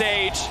bracket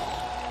stage.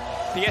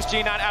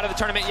 PSG not out of the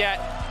tournament yet.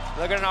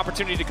 They'll get an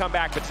opportunity to come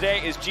back, but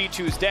today is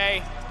G2's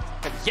day.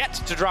 Have yet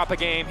to drop a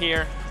game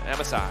here at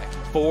MSI.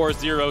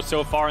 4-0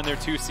 so far in their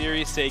 2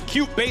 series. Say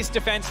cute base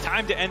defense,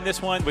 time to end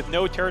this one with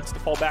no turrets to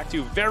fall back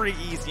to. Very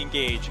easy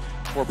engage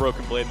for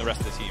Broken Blade and the rest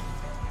of the team.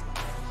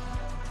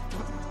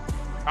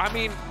 I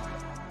mean,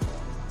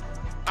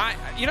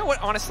 you know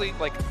what, honestly,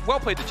 like, well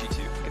played to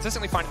G2.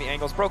 Consistently finding the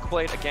angles. Broken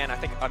Blade, again, I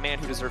think a man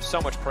who deserves so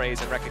much praise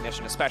and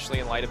recognition, especially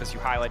in light of, as you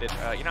highlighted,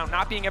 you know,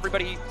 not being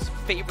everybody's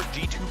favorite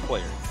G2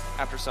 player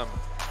after some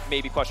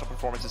maybe questionable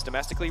performances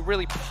domestically,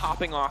 really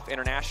popping off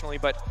internationally,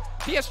 but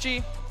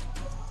PSG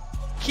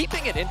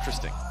keeping it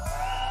interesting.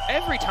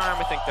 Every time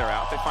I think they're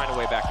out, they find a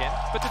way back in.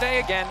 But today,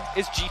 again,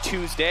 is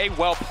G2's day.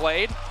 Well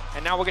played.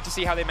 And now we'll get to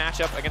see how they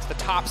match up against the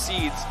top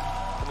seeds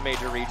in the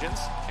major regions.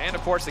 And,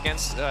 of course,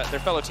 against their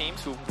fellow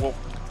teams who will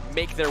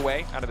make their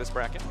way out of this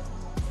bracket.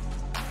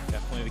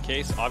 Definitely the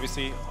case.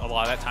 Obviously, a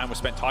lot of that time was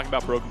spent talking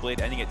about Broken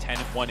Blade ending at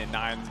 10-1 and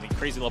 9 in the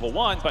crazy level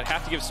 1, but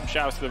have to give some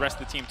shout outs to the rest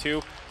of the team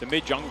too. The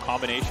mid-jungle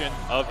combination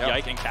of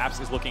Yike and Caps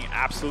is looking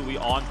absolutely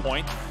on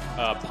point,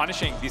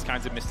 punishing these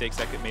kinds of mistakes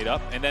that get made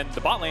up. And then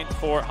the bot lane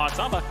for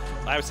Hansama,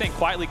 I was saying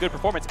quietly good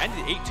performance,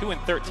 ended 8-2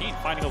 and 13,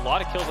 finding a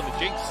lot of kills on the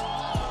Jinx.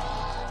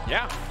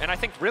 Yeah, and I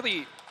think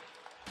really,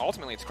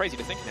 ultimately, it's crazy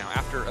to think now,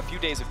 after a few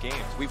days of games,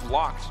 we've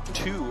locked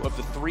 2 of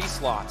the 3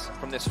 slots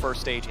from this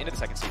first stage into the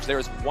second stage. There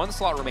is 1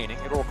 slot remaining.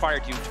 It will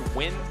require you to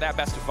win that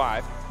best of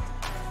 5.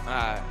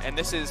 And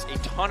this is a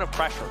ton of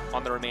pressure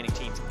on the remaining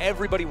teams.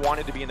 Everybody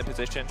wanted to be in the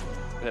position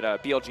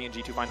that BLG and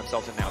G2 find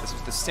themselves in now. This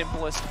was the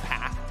simplest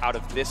path out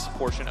of this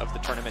portion of the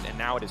tournament, and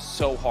now it is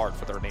so hard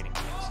for the remaining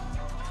teams.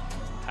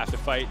 Have to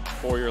fight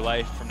for your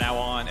life. From now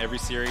on, every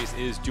series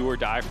is do or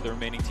die for the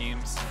remaining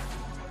teams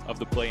of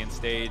the play-in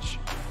stage.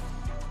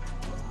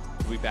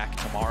 We'll be back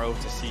tomorrow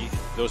to see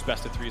those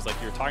best of 3s like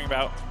you were talking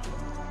about.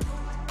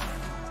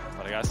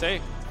 But I gotta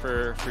say,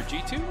 for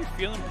G2, you're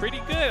feeling pretty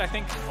good. I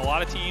think a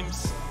lot of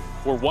teams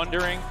were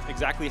wondering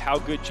exactly how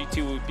good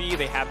G2 would be.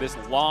 They have this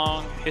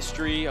long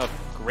history of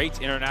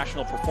great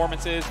international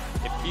performances.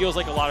 It feels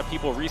like a lot of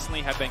people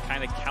recently have been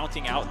kind of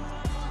counting out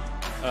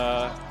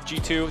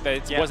G2,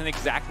 that it wasn't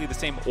exactly the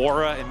same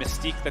aura and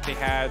mystique that they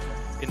had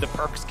in the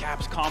Perks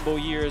Caps combo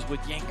years with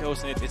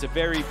Jankos, and it's a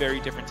very, very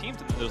different team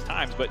than those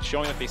times, but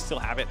showing that they still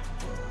have it.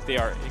 They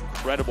are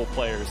incredible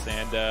players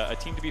and a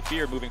team to be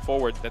feared moving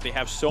forward, that they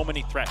have so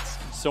many threats,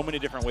 so many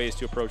different ways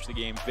to approach the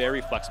game,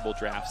 very flexible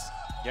drafts.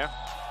 Yeah,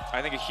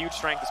 I think a huge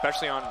strength,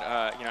 especially on,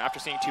 after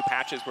seeing 2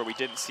 patches where we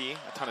didn't see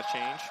a ton of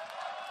change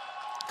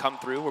come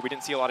through, where we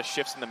didn't see a lot of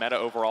shifts in the meta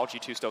overall.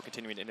 G2 still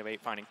continuing to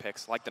innovate, finding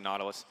picks like the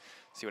Nautilus,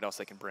 see what else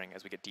they can bring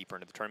as we get deeper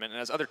into the tournament.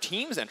 And as other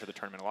teams enter the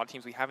tournament, a lot of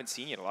teams we haven't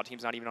seen yet, a lot of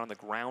teams not even on the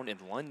ground in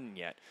London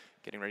yet,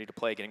 getting ready to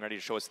play, getting ready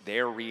to show us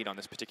their read on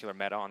this particular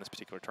meta, on this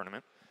particular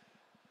tournament.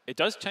 It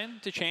does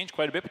tend to change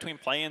quite a bit between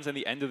play-ins and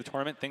the end of the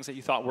tournament. Things that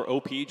you thought were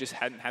OP just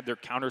hadn't had their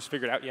counters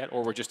figured out yet,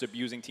 or were just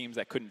abusing teams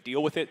that couldn't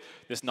deal with it.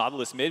 This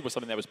Nautilus mid was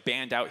something that was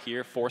banned out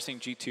here, forcing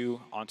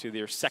G2 onto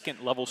their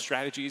second-level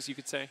strategies, you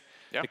could say.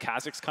 Yeah. The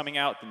Kazakhs coming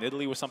out, the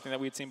Nidalee was something that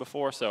we had seen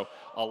before, so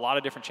a lot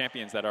of different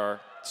champions that are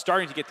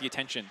starting to get the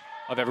attention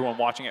of everyone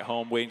watching at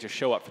home, waiting to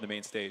show up for the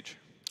main stage.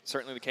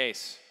 Certainly the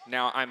case.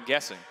 Now, I'm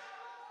guessing,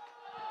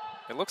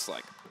 it looks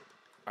like,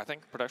 I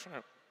think, production,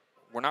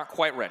 we're not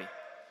quite ready,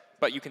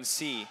 but you can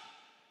see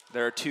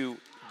there are 2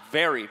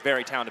 very,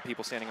 very talented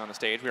people standing on the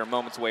stage. We are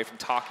moments away from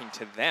talking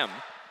to them.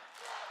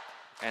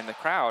 And the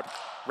crowd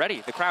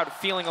ready, the crowd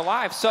feeling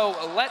alive. So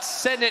let's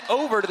send it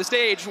over to the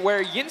stage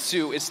where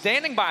Yinsu is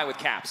standing by with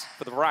Caps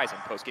for the Verizon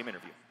post-game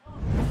interview.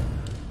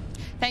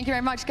 Thank you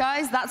very much,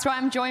 guys. That's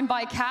right, I'm joined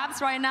by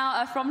Caps right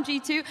now from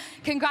G2.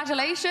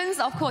 Congratulations.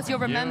 Of course, you'll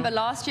remember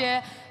last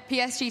year,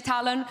 PSG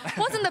Talon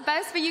wasn't the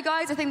best for you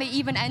guys. I think they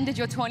even ended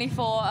your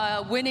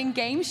 24 winning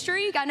game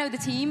streak. I know the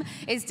team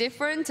is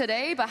different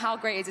today, but how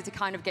great is it to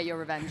kind of get your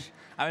revenge?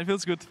 I mean, it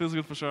feels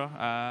good for sure.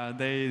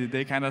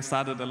 They kind of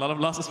started a lot of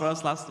losses for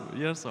us last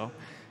year, so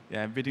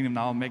yeah, beating them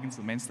now, making it to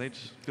the main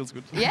stage, feels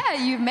good. Yeah,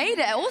 you've made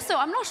it. Also,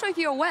 I'm not sure if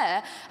you're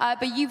aware,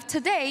 but you've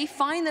today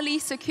finally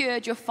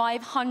secured your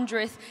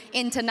 500th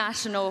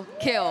international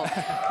kill.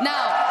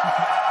 Now,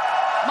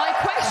 my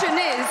question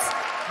is,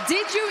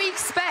 did you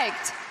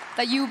expect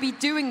that you'll be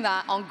doing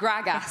that on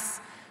Gragas?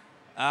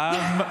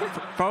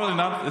 Probably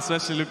not,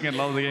 especially looking at a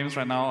lot of the games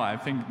right now. I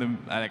think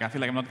I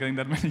feel like I'm not getting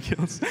that many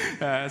kills,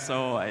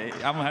 so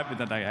I'm happy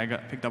that I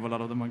got picked up a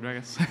lot of them on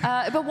Gragas.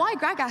 But why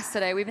Gragas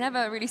today? We've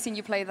never really seen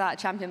you play that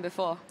champion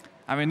before.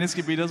 I mean,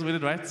 Niski beat us with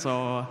it, right?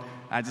 So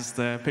I just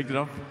picked it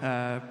up,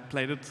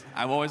 played it.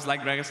 I've always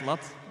liked Gragas a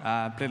lot.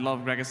 Played a lot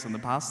of Gragas in the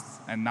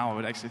past, and now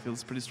it actually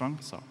feels pretty strong.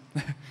 So.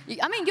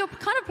 I mean, you're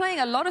kind of playing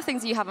a lot of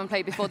things you haven't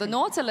played before. The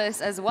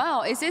Nautilus as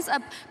well. Is this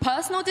a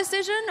personal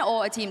decision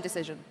or a team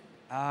decision?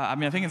 I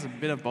mean, I think it's a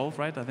bit of both,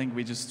 right? I think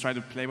we just try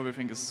to play what we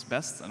think is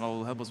best and what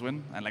will help us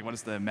win, and like what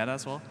is the meta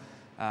as well.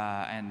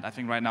 And I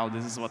think right now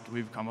this is what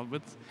we've come up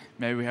with.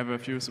 Maybe we have a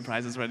few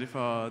surprises ready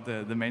for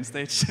the main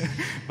stage,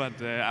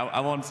 but I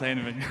won't say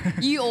anything.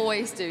 You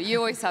always do. You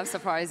always have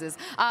surprises.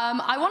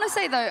 I want to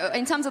say, though,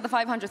 in terms of the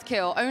 500th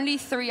kill, only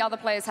 3 other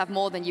players have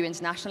more than you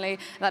internationally.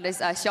 That is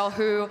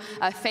Xiaohu,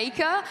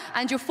 FLICKR,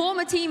 and your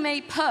former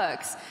teammate,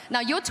 Perks. Now,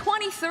 you're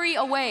 23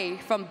 away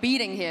from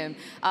beating him.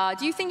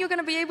 Do you think you're going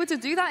to be able to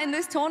do that in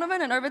this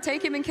tournament and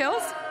overtake him in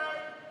kills?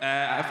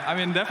 I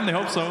mean, definitely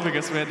hope so,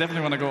 because we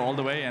definitely want to go all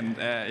the way. And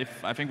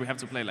I think we have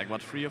to play like,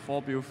 what, 3 or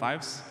 4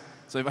 BO5s?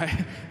 So if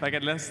I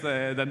get less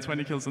than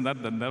 20 kills on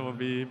that, then that will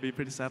be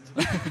pretty sad.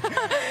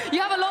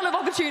 You have a lot of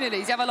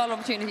opportunities. You have a lot of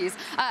opportunities.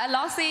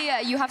 Lastly,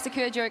 you have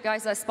secured your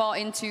guys' spot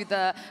into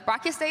the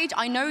bracket stage.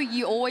 I know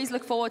you always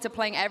look forward to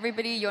playing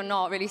everybody. You're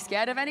not really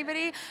scared of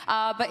anybody.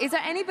 But is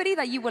there anybody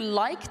that you would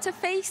like to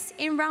face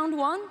in round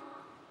 1?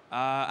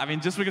 I mean,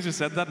 just because you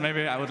said that,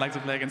 maybe I would like to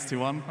play against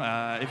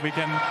T1. If we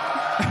can...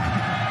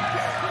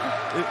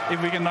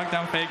 If we can knock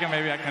down FLICKR,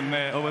 maybe I can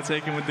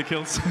overtake him with the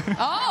kills.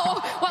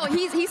 Oh, well,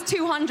 he's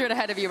 200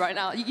 ahead of you right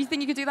now. You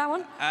think you could do that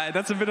one?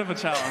 That's a bit of a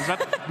challenge,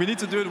 but we need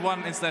to do it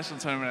one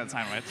international tournament at a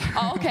time, right?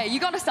 Oh, okay, you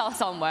got to start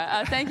somewhere.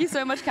 Thank you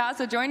so much, Kaz,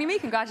 for joining me.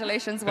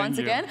 Congratulations once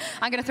again.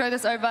 I'm going to throw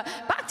this over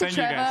back to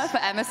Trevor for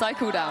MSI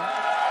cooldown.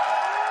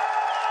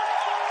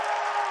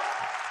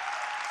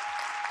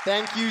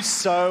 Thank you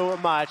so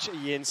much,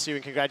 Yinsu,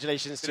 and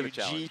congratulations to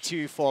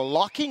G2 for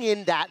locking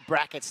in that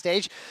bracket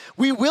stage.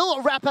 We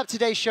will wrap up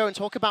today's show and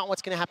talk about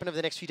what's going to happen over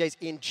the next few days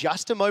in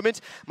just a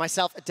moment.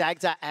 Myself,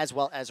 Dagda, as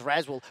well as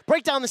Raz will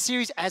break down the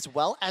series as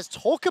well as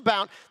talk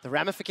about the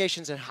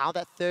ramifications and how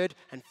that third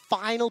and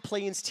final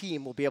play-ins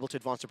team will be able to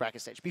advance to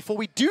bracket stage. Before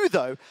we do,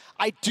 though,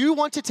 I do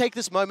want to take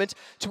this moment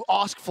to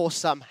ask for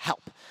some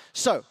help.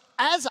 So,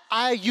 as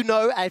you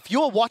know, if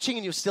you're watching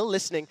and you're still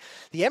listening,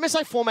 the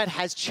MSI format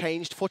has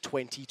changed for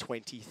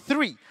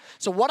 2023.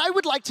 So what I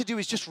would like to do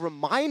is just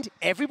remind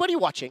everybody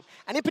watching,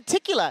 and in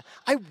particular,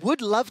 I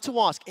would love to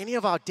ask any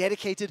of our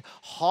dedicated,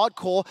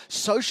 hardcore,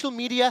 social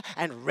media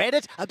and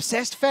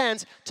Reddit-obsessed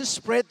fans to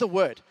spread the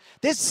word.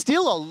 There's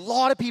still a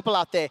lot of people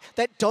out there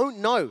that don't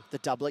know the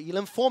double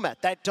elim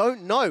format, that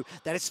don't know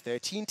that it's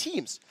 13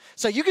 teams.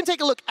 So you can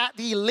take a look at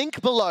the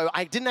link below.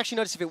 I didn't actually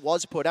notice if it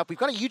was put up. We've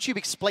got a YouTube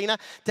explainer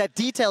that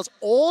details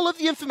all of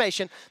the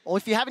information. Or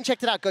if you haven't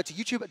checked it out, go to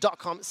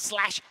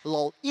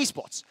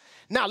youtube.com/LOLesports.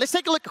 Now, let's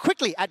take a look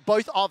quickly at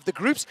both of the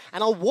groups,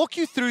 and I'll walk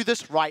you through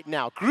this right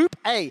now. Group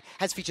A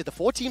has featured the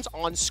 4 teams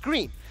on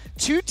screen.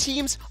 2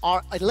 teams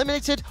are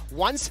eliminated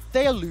once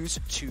they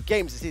lose 2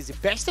 games. This is a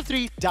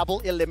best-of-3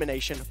 double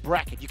elimination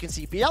bracket. You can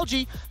see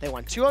BLG, they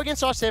won 2-0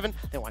 against R7,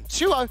 they won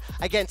 2-0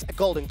 against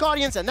Golden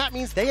Guardians, and that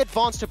means they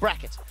advance to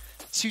bracket.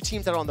 2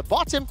 teams that are on the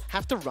bottom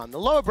have to run the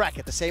lower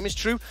bracket. The same is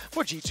true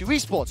for G2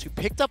 Esports, who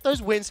picked up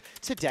those wins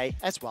today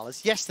as well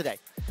as yesterday.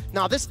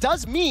 Now, this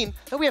does mean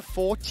that we have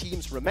 4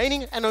 teams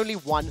remaining and only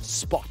 1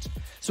 spot.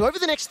 So over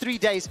the next 3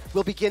 days,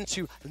 we'll begin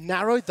to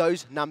narrow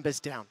those numbers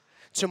down.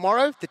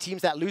 Tomorrow, the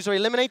teams that lose are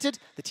eliminated.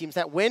 The teams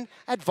that win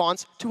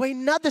advance to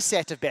another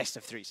set of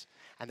best-of-3s.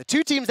 And the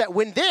 2 teams that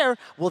win there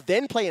will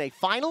then play in a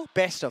final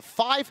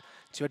best-of-5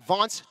 to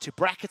advance to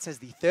brackets as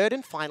the 3rd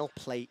and final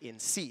play-in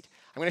seed.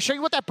 I'm going to show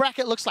you what that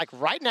bracket looks like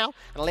right now,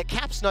 and I'll let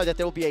Caps know that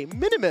there will be a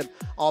minimum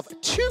of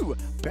 2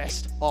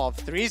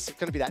 best-of-3s. It's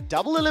going to be that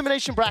double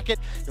elimination bracket.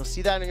 You'll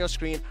see that on your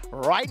screen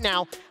right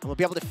now, and we'll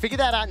be able to figure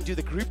that out and do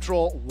the group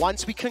draw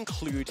once we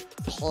conclude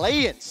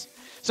play-ins.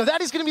 So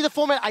that is going to be the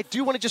format. I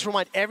do want to just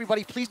remind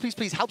everybody, please, please,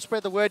 please help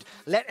spread the word.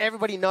 Let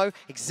everybody know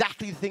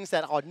exactly the things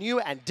that are new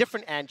and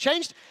different and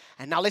changed.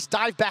 And now let's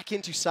dive back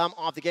into some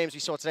of the games we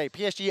saw today.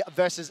 PSG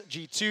versus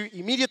G2.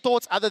 Immediate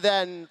thoughts other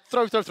than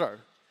throw.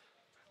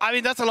 I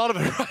mean, that's a lot of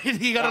it,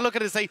 right? You got to look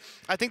at it and say,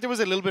 I think there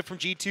was a little bit from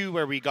G2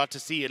 where we got to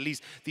see at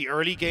least the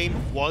early game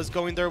was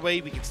going their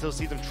way. We can still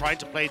see them trying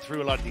to play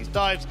through a lot of these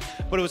dives,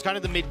 but it was kind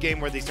of the mid-game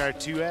where they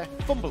started to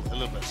fumble a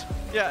little bit.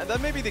 Yeah,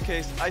 that may be the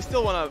case. I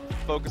still want to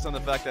focus on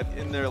the fact that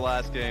in their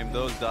last game,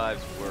 those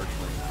dives were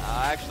clean.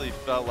 I actually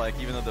felt like,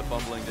 even though the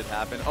fumbling did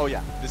happen, oh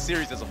yeah, the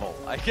series as a whole,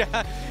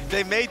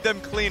 they made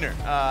them cleaner.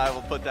 I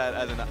will put that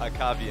as a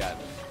caveat.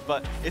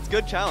 But it's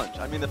good challenge.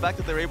 I mean, the fact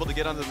that they're able to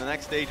get onto the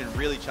next stage and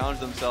really challenge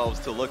themselves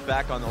to look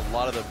back on a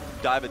lot of the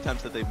dive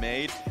attempts that they've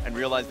made and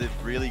realize they've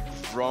really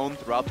grown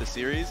throughout the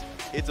series,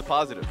 it's a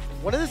positive.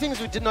 One of the things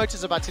we did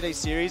notice about today's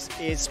series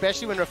is,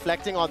 especially when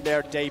reflecting on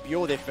their debut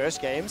or their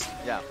first games,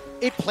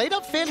 it played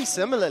out fairly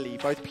similarly.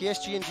 Both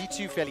PSG and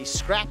G2 fairly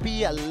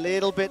scrappy, a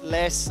little bit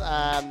less,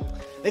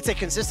 let's say,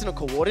 consistent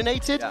or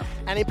coordinated.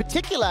 And in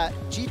particular,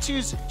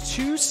 G2's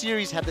 2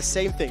 series had the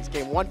same things.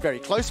 Game 1, very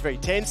close, very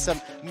tense,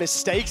 some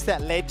mistakes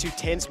that led to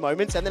tense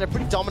moments, and then a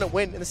pretty dominant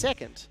win in the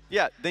second.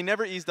 Yeah, they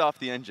never eased off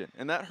the engine,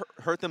 and that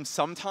hurt them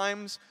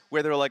sometimes,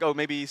 where they were like, oh,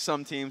 maybe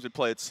some teams would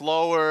play it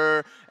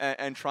slower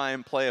and try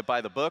and play it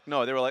by the book.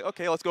 No, they were like,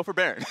 okay, let's go for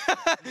Baron.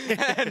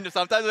 And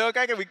sometimes they're like,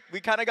 okay, we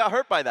kind of got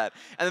hurt by that.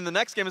 And then the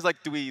next game is like,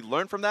 do we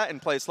learn from that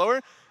and play it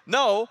slower?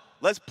 No,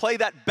 let's play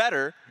that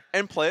better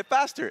and play it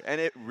faster.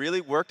 And it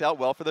really worked out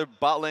well for their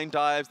bot lane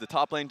dives, the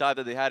top lane dive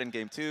that they had in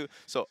game 2.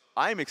 So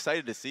I'm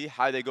excited to see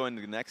how they go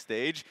into the next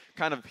stage,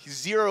 kind of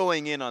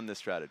zeroing in on this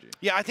strategy.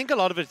 Yeah, I think a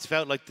lot of it's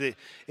felt like it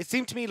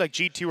seemed to me like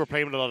G2 were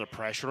playing with a lot of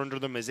pressure under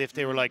them, as if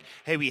they were like,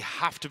 hey, we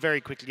have to very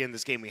quickly end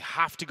this game. We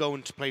have to go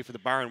into play for the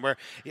Baron, where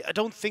I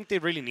don't think they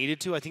really needed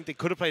to. I think they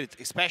could have played it,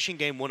 especially in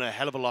game 1, a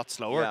hell of a lot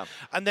slower. Yeah.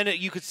 And then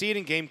you could see it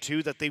in game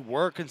 2 that they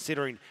were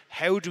considering,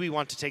 how do we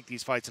want to take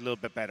these fights a little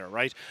bit better,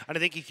 right? And I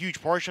think a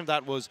huge portion of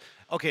that was,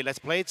 okay, let's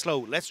play it slow.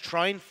 Let's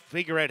try and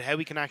figure out how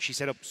we can actually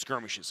set up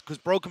skirmishes. Because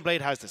Broken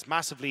Blade has this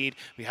massive lead.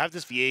 We have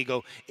this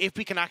Viego. If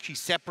we can actually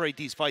separate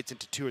these fights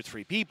into 2 or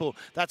 3 people,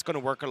 that's going to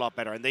work a lot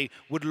better. And they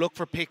would look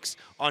for picks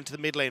onto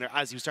the mid laner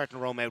as he was starting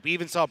to roam out. We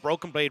even saw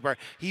Broken Blade where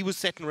he was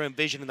setting around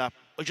Vision in that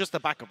just the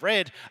back of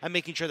Red and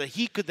making sure that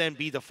he could then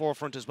be the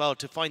forefront as well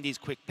to find these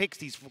quick picks,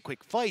 these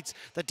quick fights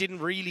that didn't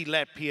really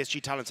let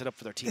PSG Talon set up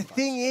for their team. The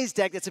thing is,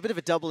 Dak, it's a bit of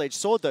a double-edged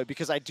sword though,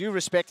 because I do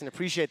respect and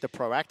appreciate the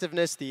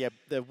proactiveness,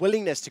 the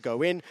willingness to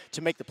go in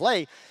to make the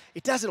play.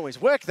 It doesn't always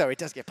work though. It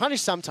does get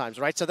punished sometimes,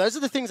 right? So those are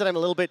the things that I'm a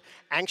little bit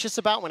anxious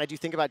about when I do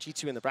think about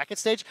G2 in the bracket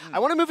stage. I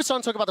want to move us on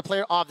and talk about the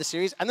player of the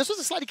series, and this was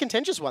a slightly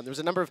contentious one. There was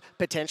a number of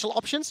potential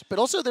options, but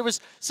also there was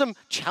some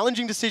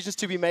challenging decisions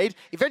to be made.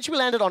 Eventually we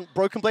landed on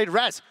Broken Blade.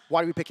 Raz,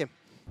 why did we pick him?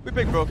 We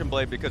picked Broken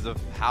Blade because of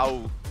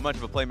how much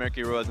of a playmaker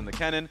he was in the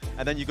Kennen,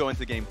 and then you go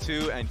into game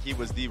 2, and he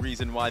was the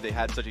reason why they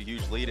had such a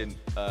huge lead in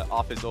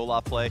off his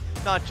Olaf play,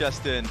 not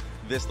just in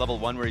this level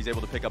 1 where he's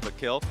able to pick up a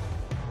kill.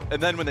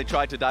 And then when they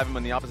tried to dive him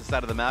on the opposite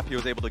side of the map, he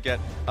was able to get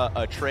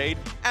a trade.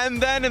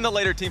 And then in the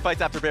later team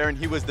fights after Baron,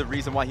 he was the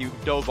reason why he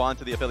dove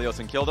onto the Aphelios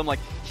and killed him. Like,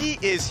 he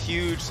is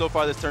huge so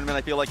far this tournament.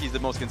 I feel like he's the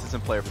most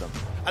consistent player for them.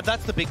 And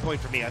that's the big point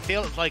for me. I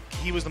feel like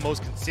he was the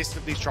most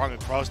consistently strong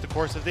across the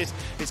course of this.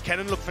 His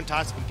Kennen looked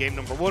fantastic in game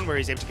number 1 where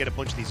he's able to get a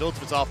bunch of these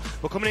ultimates off.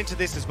 But coming into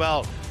this as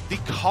well, the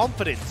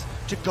confidence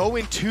to go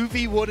in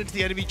 2v1 into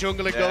the enemy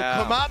jungle and go,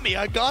 come at me,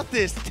 I got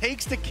this.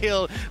 Takes the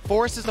kill,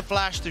 forces the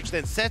flash, which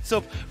then sets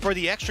up for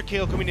the extra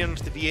kill coming in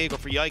onto the Viego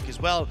for Yike as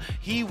well.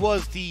 He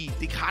was the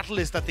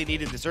catalyst that they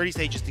needed in this early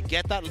stages to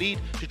get that lead,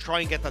 to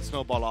try and get that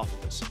snowball off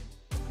of us.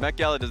 Met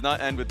Gala does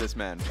not end with this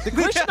man. The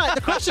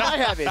question I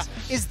have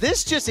is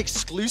this just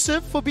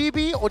exclusive for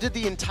BB, or did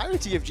the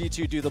entirety of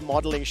G2 do the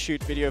modeling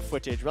shoot video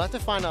footage? We'll have to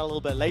find out a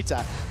little bit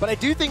later. But I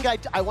do think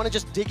I want to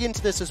just dig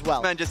into this as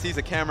well. Man just sees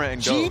a camera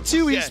and goes.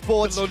 G2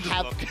 Esports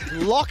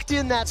have locked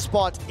in that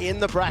spot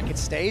in the bracket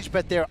stage,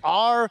 but there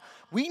are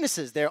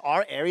weaknesses. There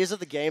are areas of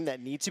the game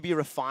that need to be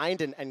refined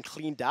and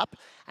cleaned up.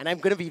 And I'm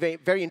going to be very,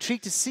 very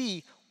intrigued to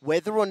see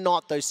whether or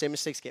not those same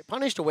mistakes get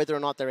punished, or whether or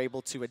not they're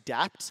able to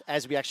adapt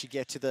as we actually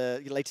get to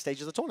the later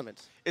stages of the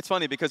tournament. It's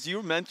funny because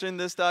you mentioned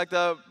this,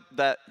 Dagda,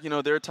 that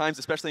there are times,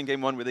 especially in game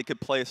one, where they could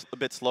play a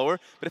bit slower,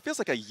 but it feels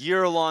like a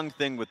year-long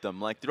thing with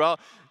them. Like throughout,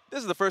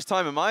 this is the first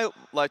time in my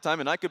lifetime,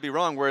 and I could be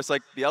wrong, where it's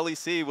like the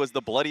LEC was the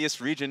bloodiest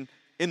region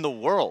in the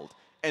world.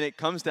 And it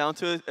comes down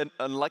to an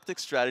electric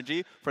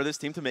strategy for this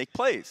team to make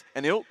plays.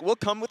 And it will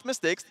come with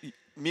mistakes.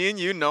 Me and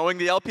you, knowing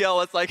the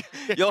LPL, it's like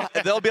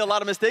there'll be a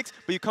lot of mistakes,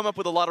 but you come up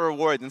with a lot of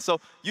rewards. And so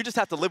you just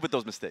have to live with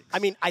those mistakes. I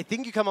mean, I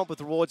think you come up with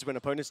rewards when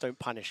opponents don't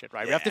punish it,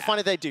 right? We have to find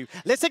if they do.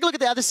 Let's take a look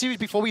at the other series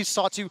before we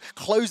start to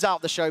close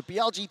out the show.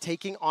 BLG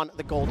taking on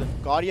the Golden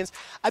Guardians.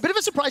 A bit of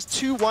a surprise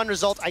 2-1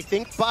 result, I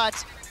think,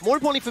 but more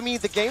importantly for me,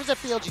 the games that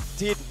BLG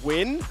did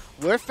win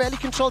were fairly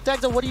controlled.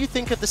 Dagda, what do you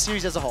think of the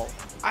series as a whole?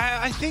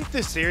 I think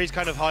this series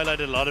kind of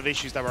highlighted a lot of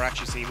issues that we're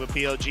actually seeing with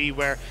BLG,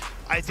 where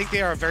I think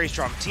they are a very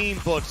strong team,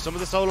 but some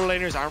of the solo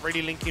laners aren't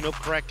really linking up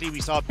correctly.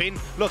 We saw Bin,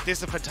 look, this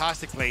is a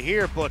fantastic play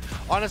here, but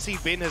honestly,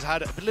 Bin has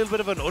had a little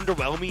bit of an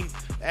underwhelming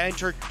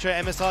enter to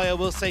MSI, I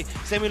will say.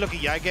 Same way look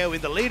at Yagao.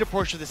 In the later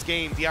portion of this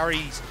game, the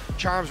RE's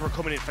charms were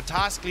coming in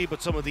fantastically,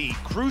 but some of the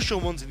crucial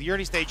ones in the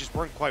early stages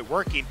weren't quite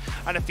working,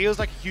 and it feels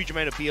like a huge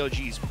amount of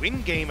BLG's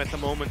win game at the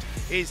moment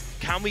is,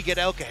 can we get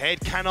Elk ahead?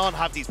 Can On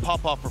have these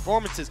pop-off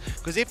performances?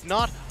 Because if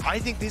not, I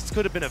think this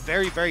could have been a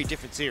very, very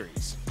different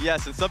series.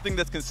 Yes, and something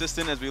that's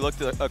consistent as we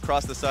looked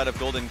across the side of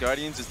Golden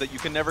Guardians is that you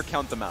can never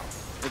count them out.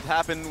 It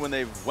happened when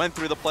they went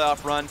through the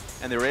playoff run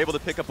and they were able to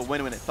pick up a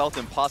win when it felt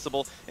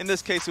impossible. In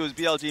this case, it was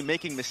BLG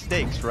making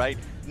mistakes, right?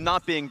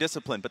 Not being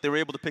disciplined, but they were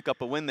able to pick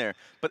up a win there.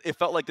 But it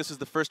felt like this was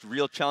the first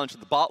real challenge to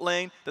the bot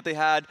lane that they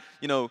had.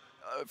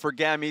 For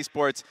GAM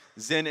Esports,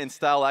 Xin and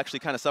Style actually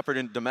kind of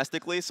suffered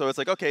domestically. So it's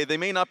like, okay, they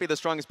may not be the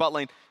strongest bot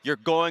lane. You're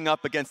going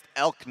up against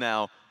Elk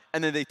now,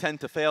 and then they tend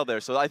to fail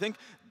there. So I think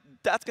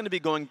that's going to be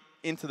going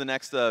into the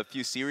next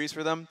few series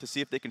for them to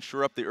see if they can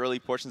shore up the early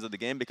portions of the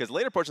game, because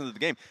later portions of the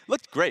game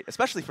looked great,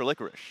 especially for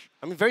FLICKR.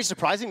 I mean, very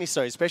surprisingly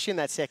so, especially in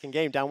that second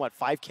game, down,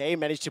 5K,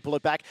 managed to pull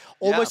it back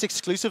almost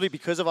exclusively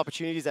because of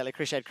opportunities that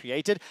FLICKR had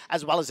created,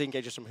 as well as the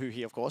engages from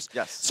Huhi, of course.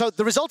 Yes. So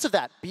the results of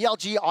that,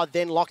 BLG are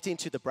then locked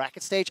into the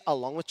bracket stage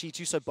along with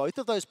G2, so both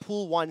of those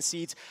Pool 1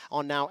 seeds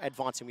are now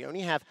advancing. We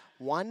only have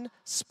one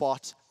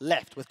spot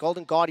left, with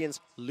Golden Guardians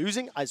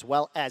losing as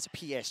well as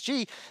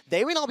PSG.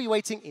 They will now be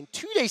waiting in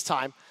 2 days'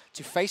 time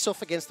to face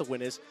off against the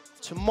winners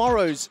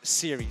tomorrow's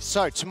series.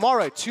 So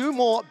tomorrow, 2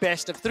 more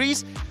best of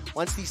 3s.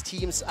 Once these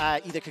teams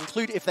either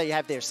conclude, if they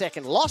have their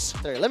second loss,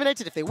 they're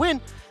eliminated. If they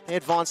win, they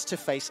advance to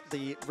face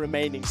the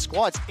remaining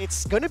squads.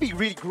 It's going to be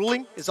really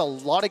grueling. There's a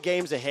lot of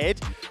games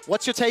ahead.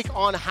 What's your take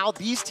on how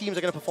these teams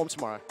are going to perform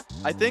tomorrow?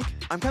 I think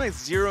I'm kind of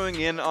zeroing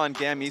in on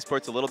GAM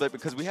Esports a little bit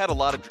because we had a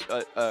lot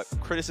of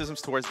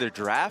criticisms towards their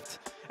draft,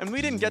 and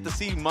we didn't get to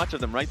see much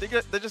of them, right? They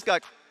just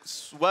got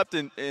swept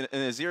in a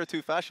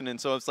 0-2 fashion, and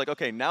so it's like,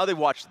 okay, now they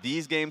watched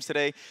these games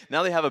today.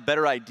 Now they have a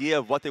better idea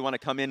of what they want to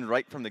come in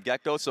right from the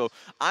get-go. So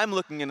I'm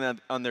looking in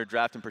on their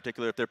draft in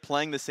particular, if they're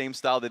playing the same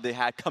style that they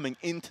had coming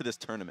into this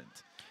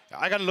tournament.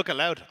 I got to look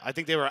aloud. I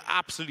think they were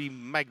absolutely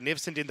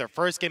magnificent in their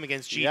first game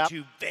against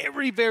G2.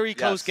 Very, very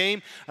close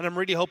game. And I'm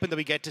really hoping that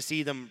we get to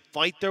see them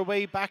fight their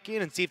way back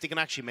in and see if they can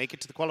actually make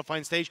it to the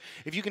qualifying stage.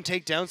 If you can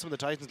take down some of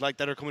the Titans like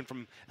that are coming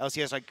from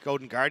LCS like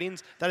Golden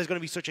Guardians, that is going to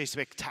be such a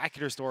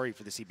spectacular story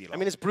for the CBLOL. I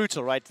mean, it's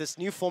brutal, right? This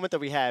new format that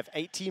we have,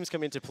 8 teams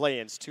come into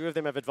play-ins. 2 of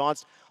them have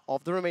advanced.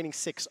 Of the remaining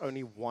 6,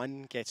 only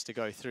 1 gets to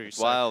go through.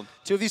 So wow.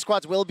 2 of these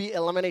squads will be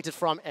eliminated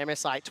from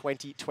MSI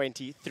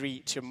 2023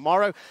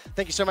 tomorrow.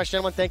 Thank you so much,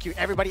 gentlemen. Thank you,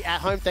 everybody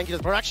at home. Thank you to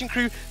the production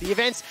crew, the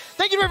events.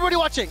 Thank you to everybody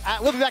watching.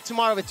 We'll be back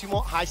tomorrow with 2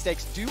 more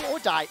high-stakes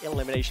do-or-die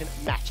elimination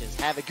matches.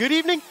 Have a good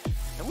evening,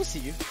 and we'll see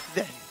you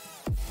then.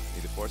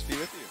 May the force be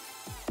with you.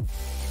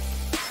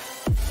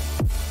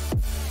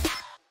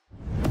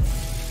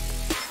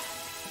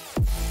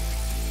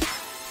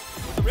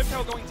 The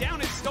Riptail going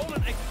down is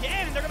stolen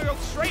again, and they're going to go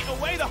straight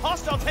away. The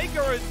hostile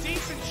taker, a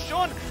decent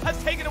shun,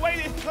 has taken away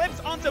the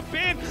Eclipse onto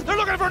Bin. They're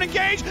looking for an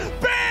engage.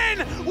 Bin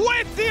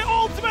with the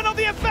ultimate of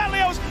the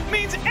Aphelios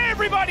means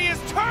everybody is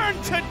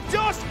turned to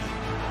dust.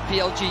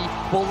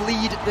 PLG will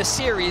lead the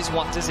series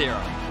 1-0.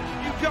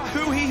 You've got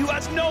Huhi, who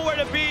has nowhere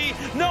to be,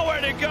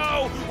 nowhere to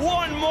go.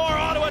 One more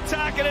auto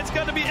attack, and it's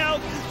going to be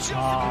Elk.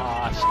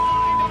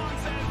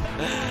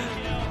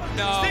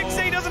 No.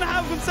 Stixie doesn't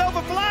have himself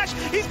a flash.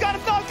 He's got a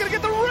thought, gonna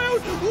get the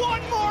root.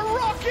 One more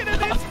rocket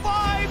and it's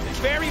 5.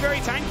 Very, very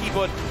tanky,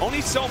 but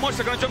only so much.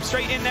 They're gonna jump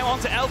straight in now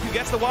onto Elk, who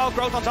gets the wild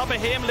growth on top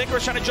of him. FLICKR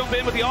is trying to jump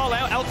in with the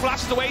all-out. Elk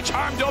flashes away,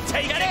 charmed up,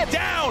 taking it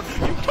down.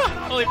 You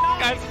cannot Holy deny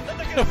guys. that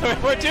they're gonna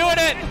We're doing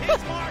it.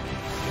 his mark.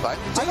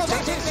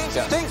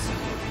 Jinx!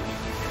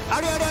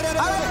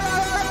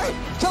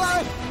 Kill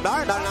Ari! No.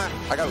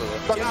 I got Lulu.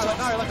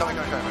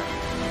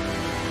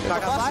 No, I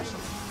got flash.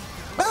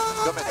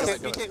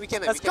 We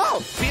can't. Let's go!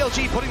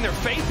 PLG putting their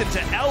faith into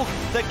Elk,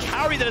 the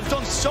carry that has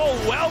done so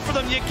well for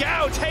them.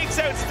 Yagao takes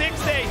out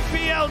Stixie.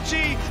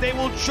 PLG, they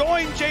will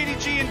join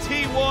JDG and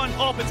T1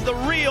 up into the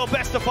real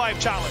best-of-5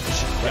 challenge.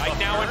 Right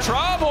now in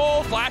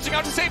trouble, flashing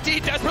out to safety. He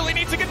desperately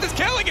needs to get this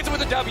kill. He gets it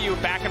with a W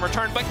back in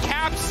return, but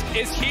Caps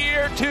is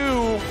here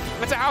too.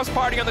 It's a house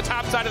party on the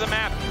top side of the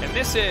map, and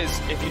this is,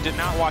 if you did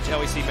not watch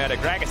LEC meta,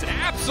 Greg is an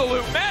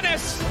absolute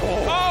menace.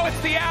 Oh, it's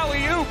the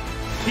alley-oop.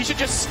 He should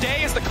just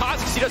stay as the cause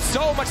because he does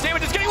so much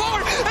damage. It's getting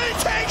lower, and he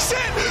takes it!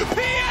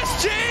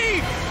 PSG!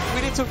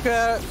 Really took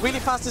really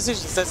fast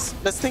decisions.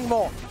 Let's think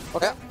more.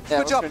 Okay? Yeah,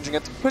 Good job.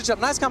 it. Good job.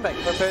 Nice comeback.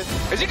 Okay.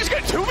 Is he just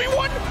going to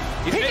 2v1?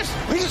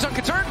 He's just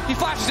unconcerned. He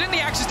flashes in, the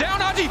axe is down.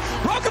 Aji,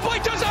 Rocket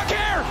Blade does not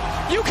care!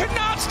 You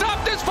cannot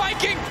stop this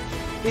Viking!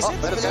 He's hit.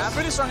 I'm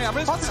really strong.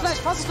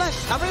 Fast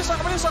splash. I'm really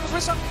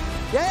strong.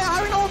 Yeah,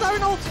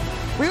 Iron ult.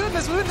 We win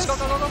this.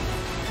 Go.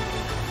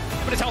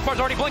 But his health bar's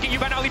already blinking.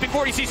 Yuban now leaping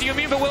forward. He sees you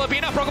immune, but will it be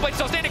enough? Rocket Blade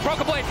still standing.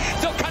 Rocket Blade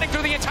still cutting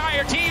through the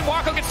entire team.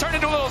 Wako gets turned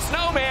into a little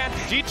snowman.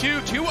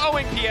 G2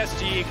 2-0ing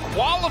PSG,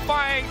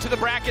 qualifying to the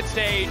bracket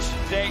stage.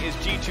 Today is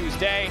G2's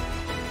day.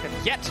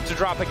 Have yet to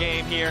drop a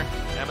game here.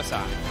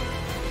 MSI.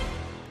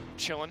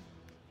 Chilling,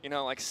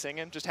 like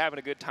singing, just having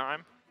a good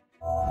time.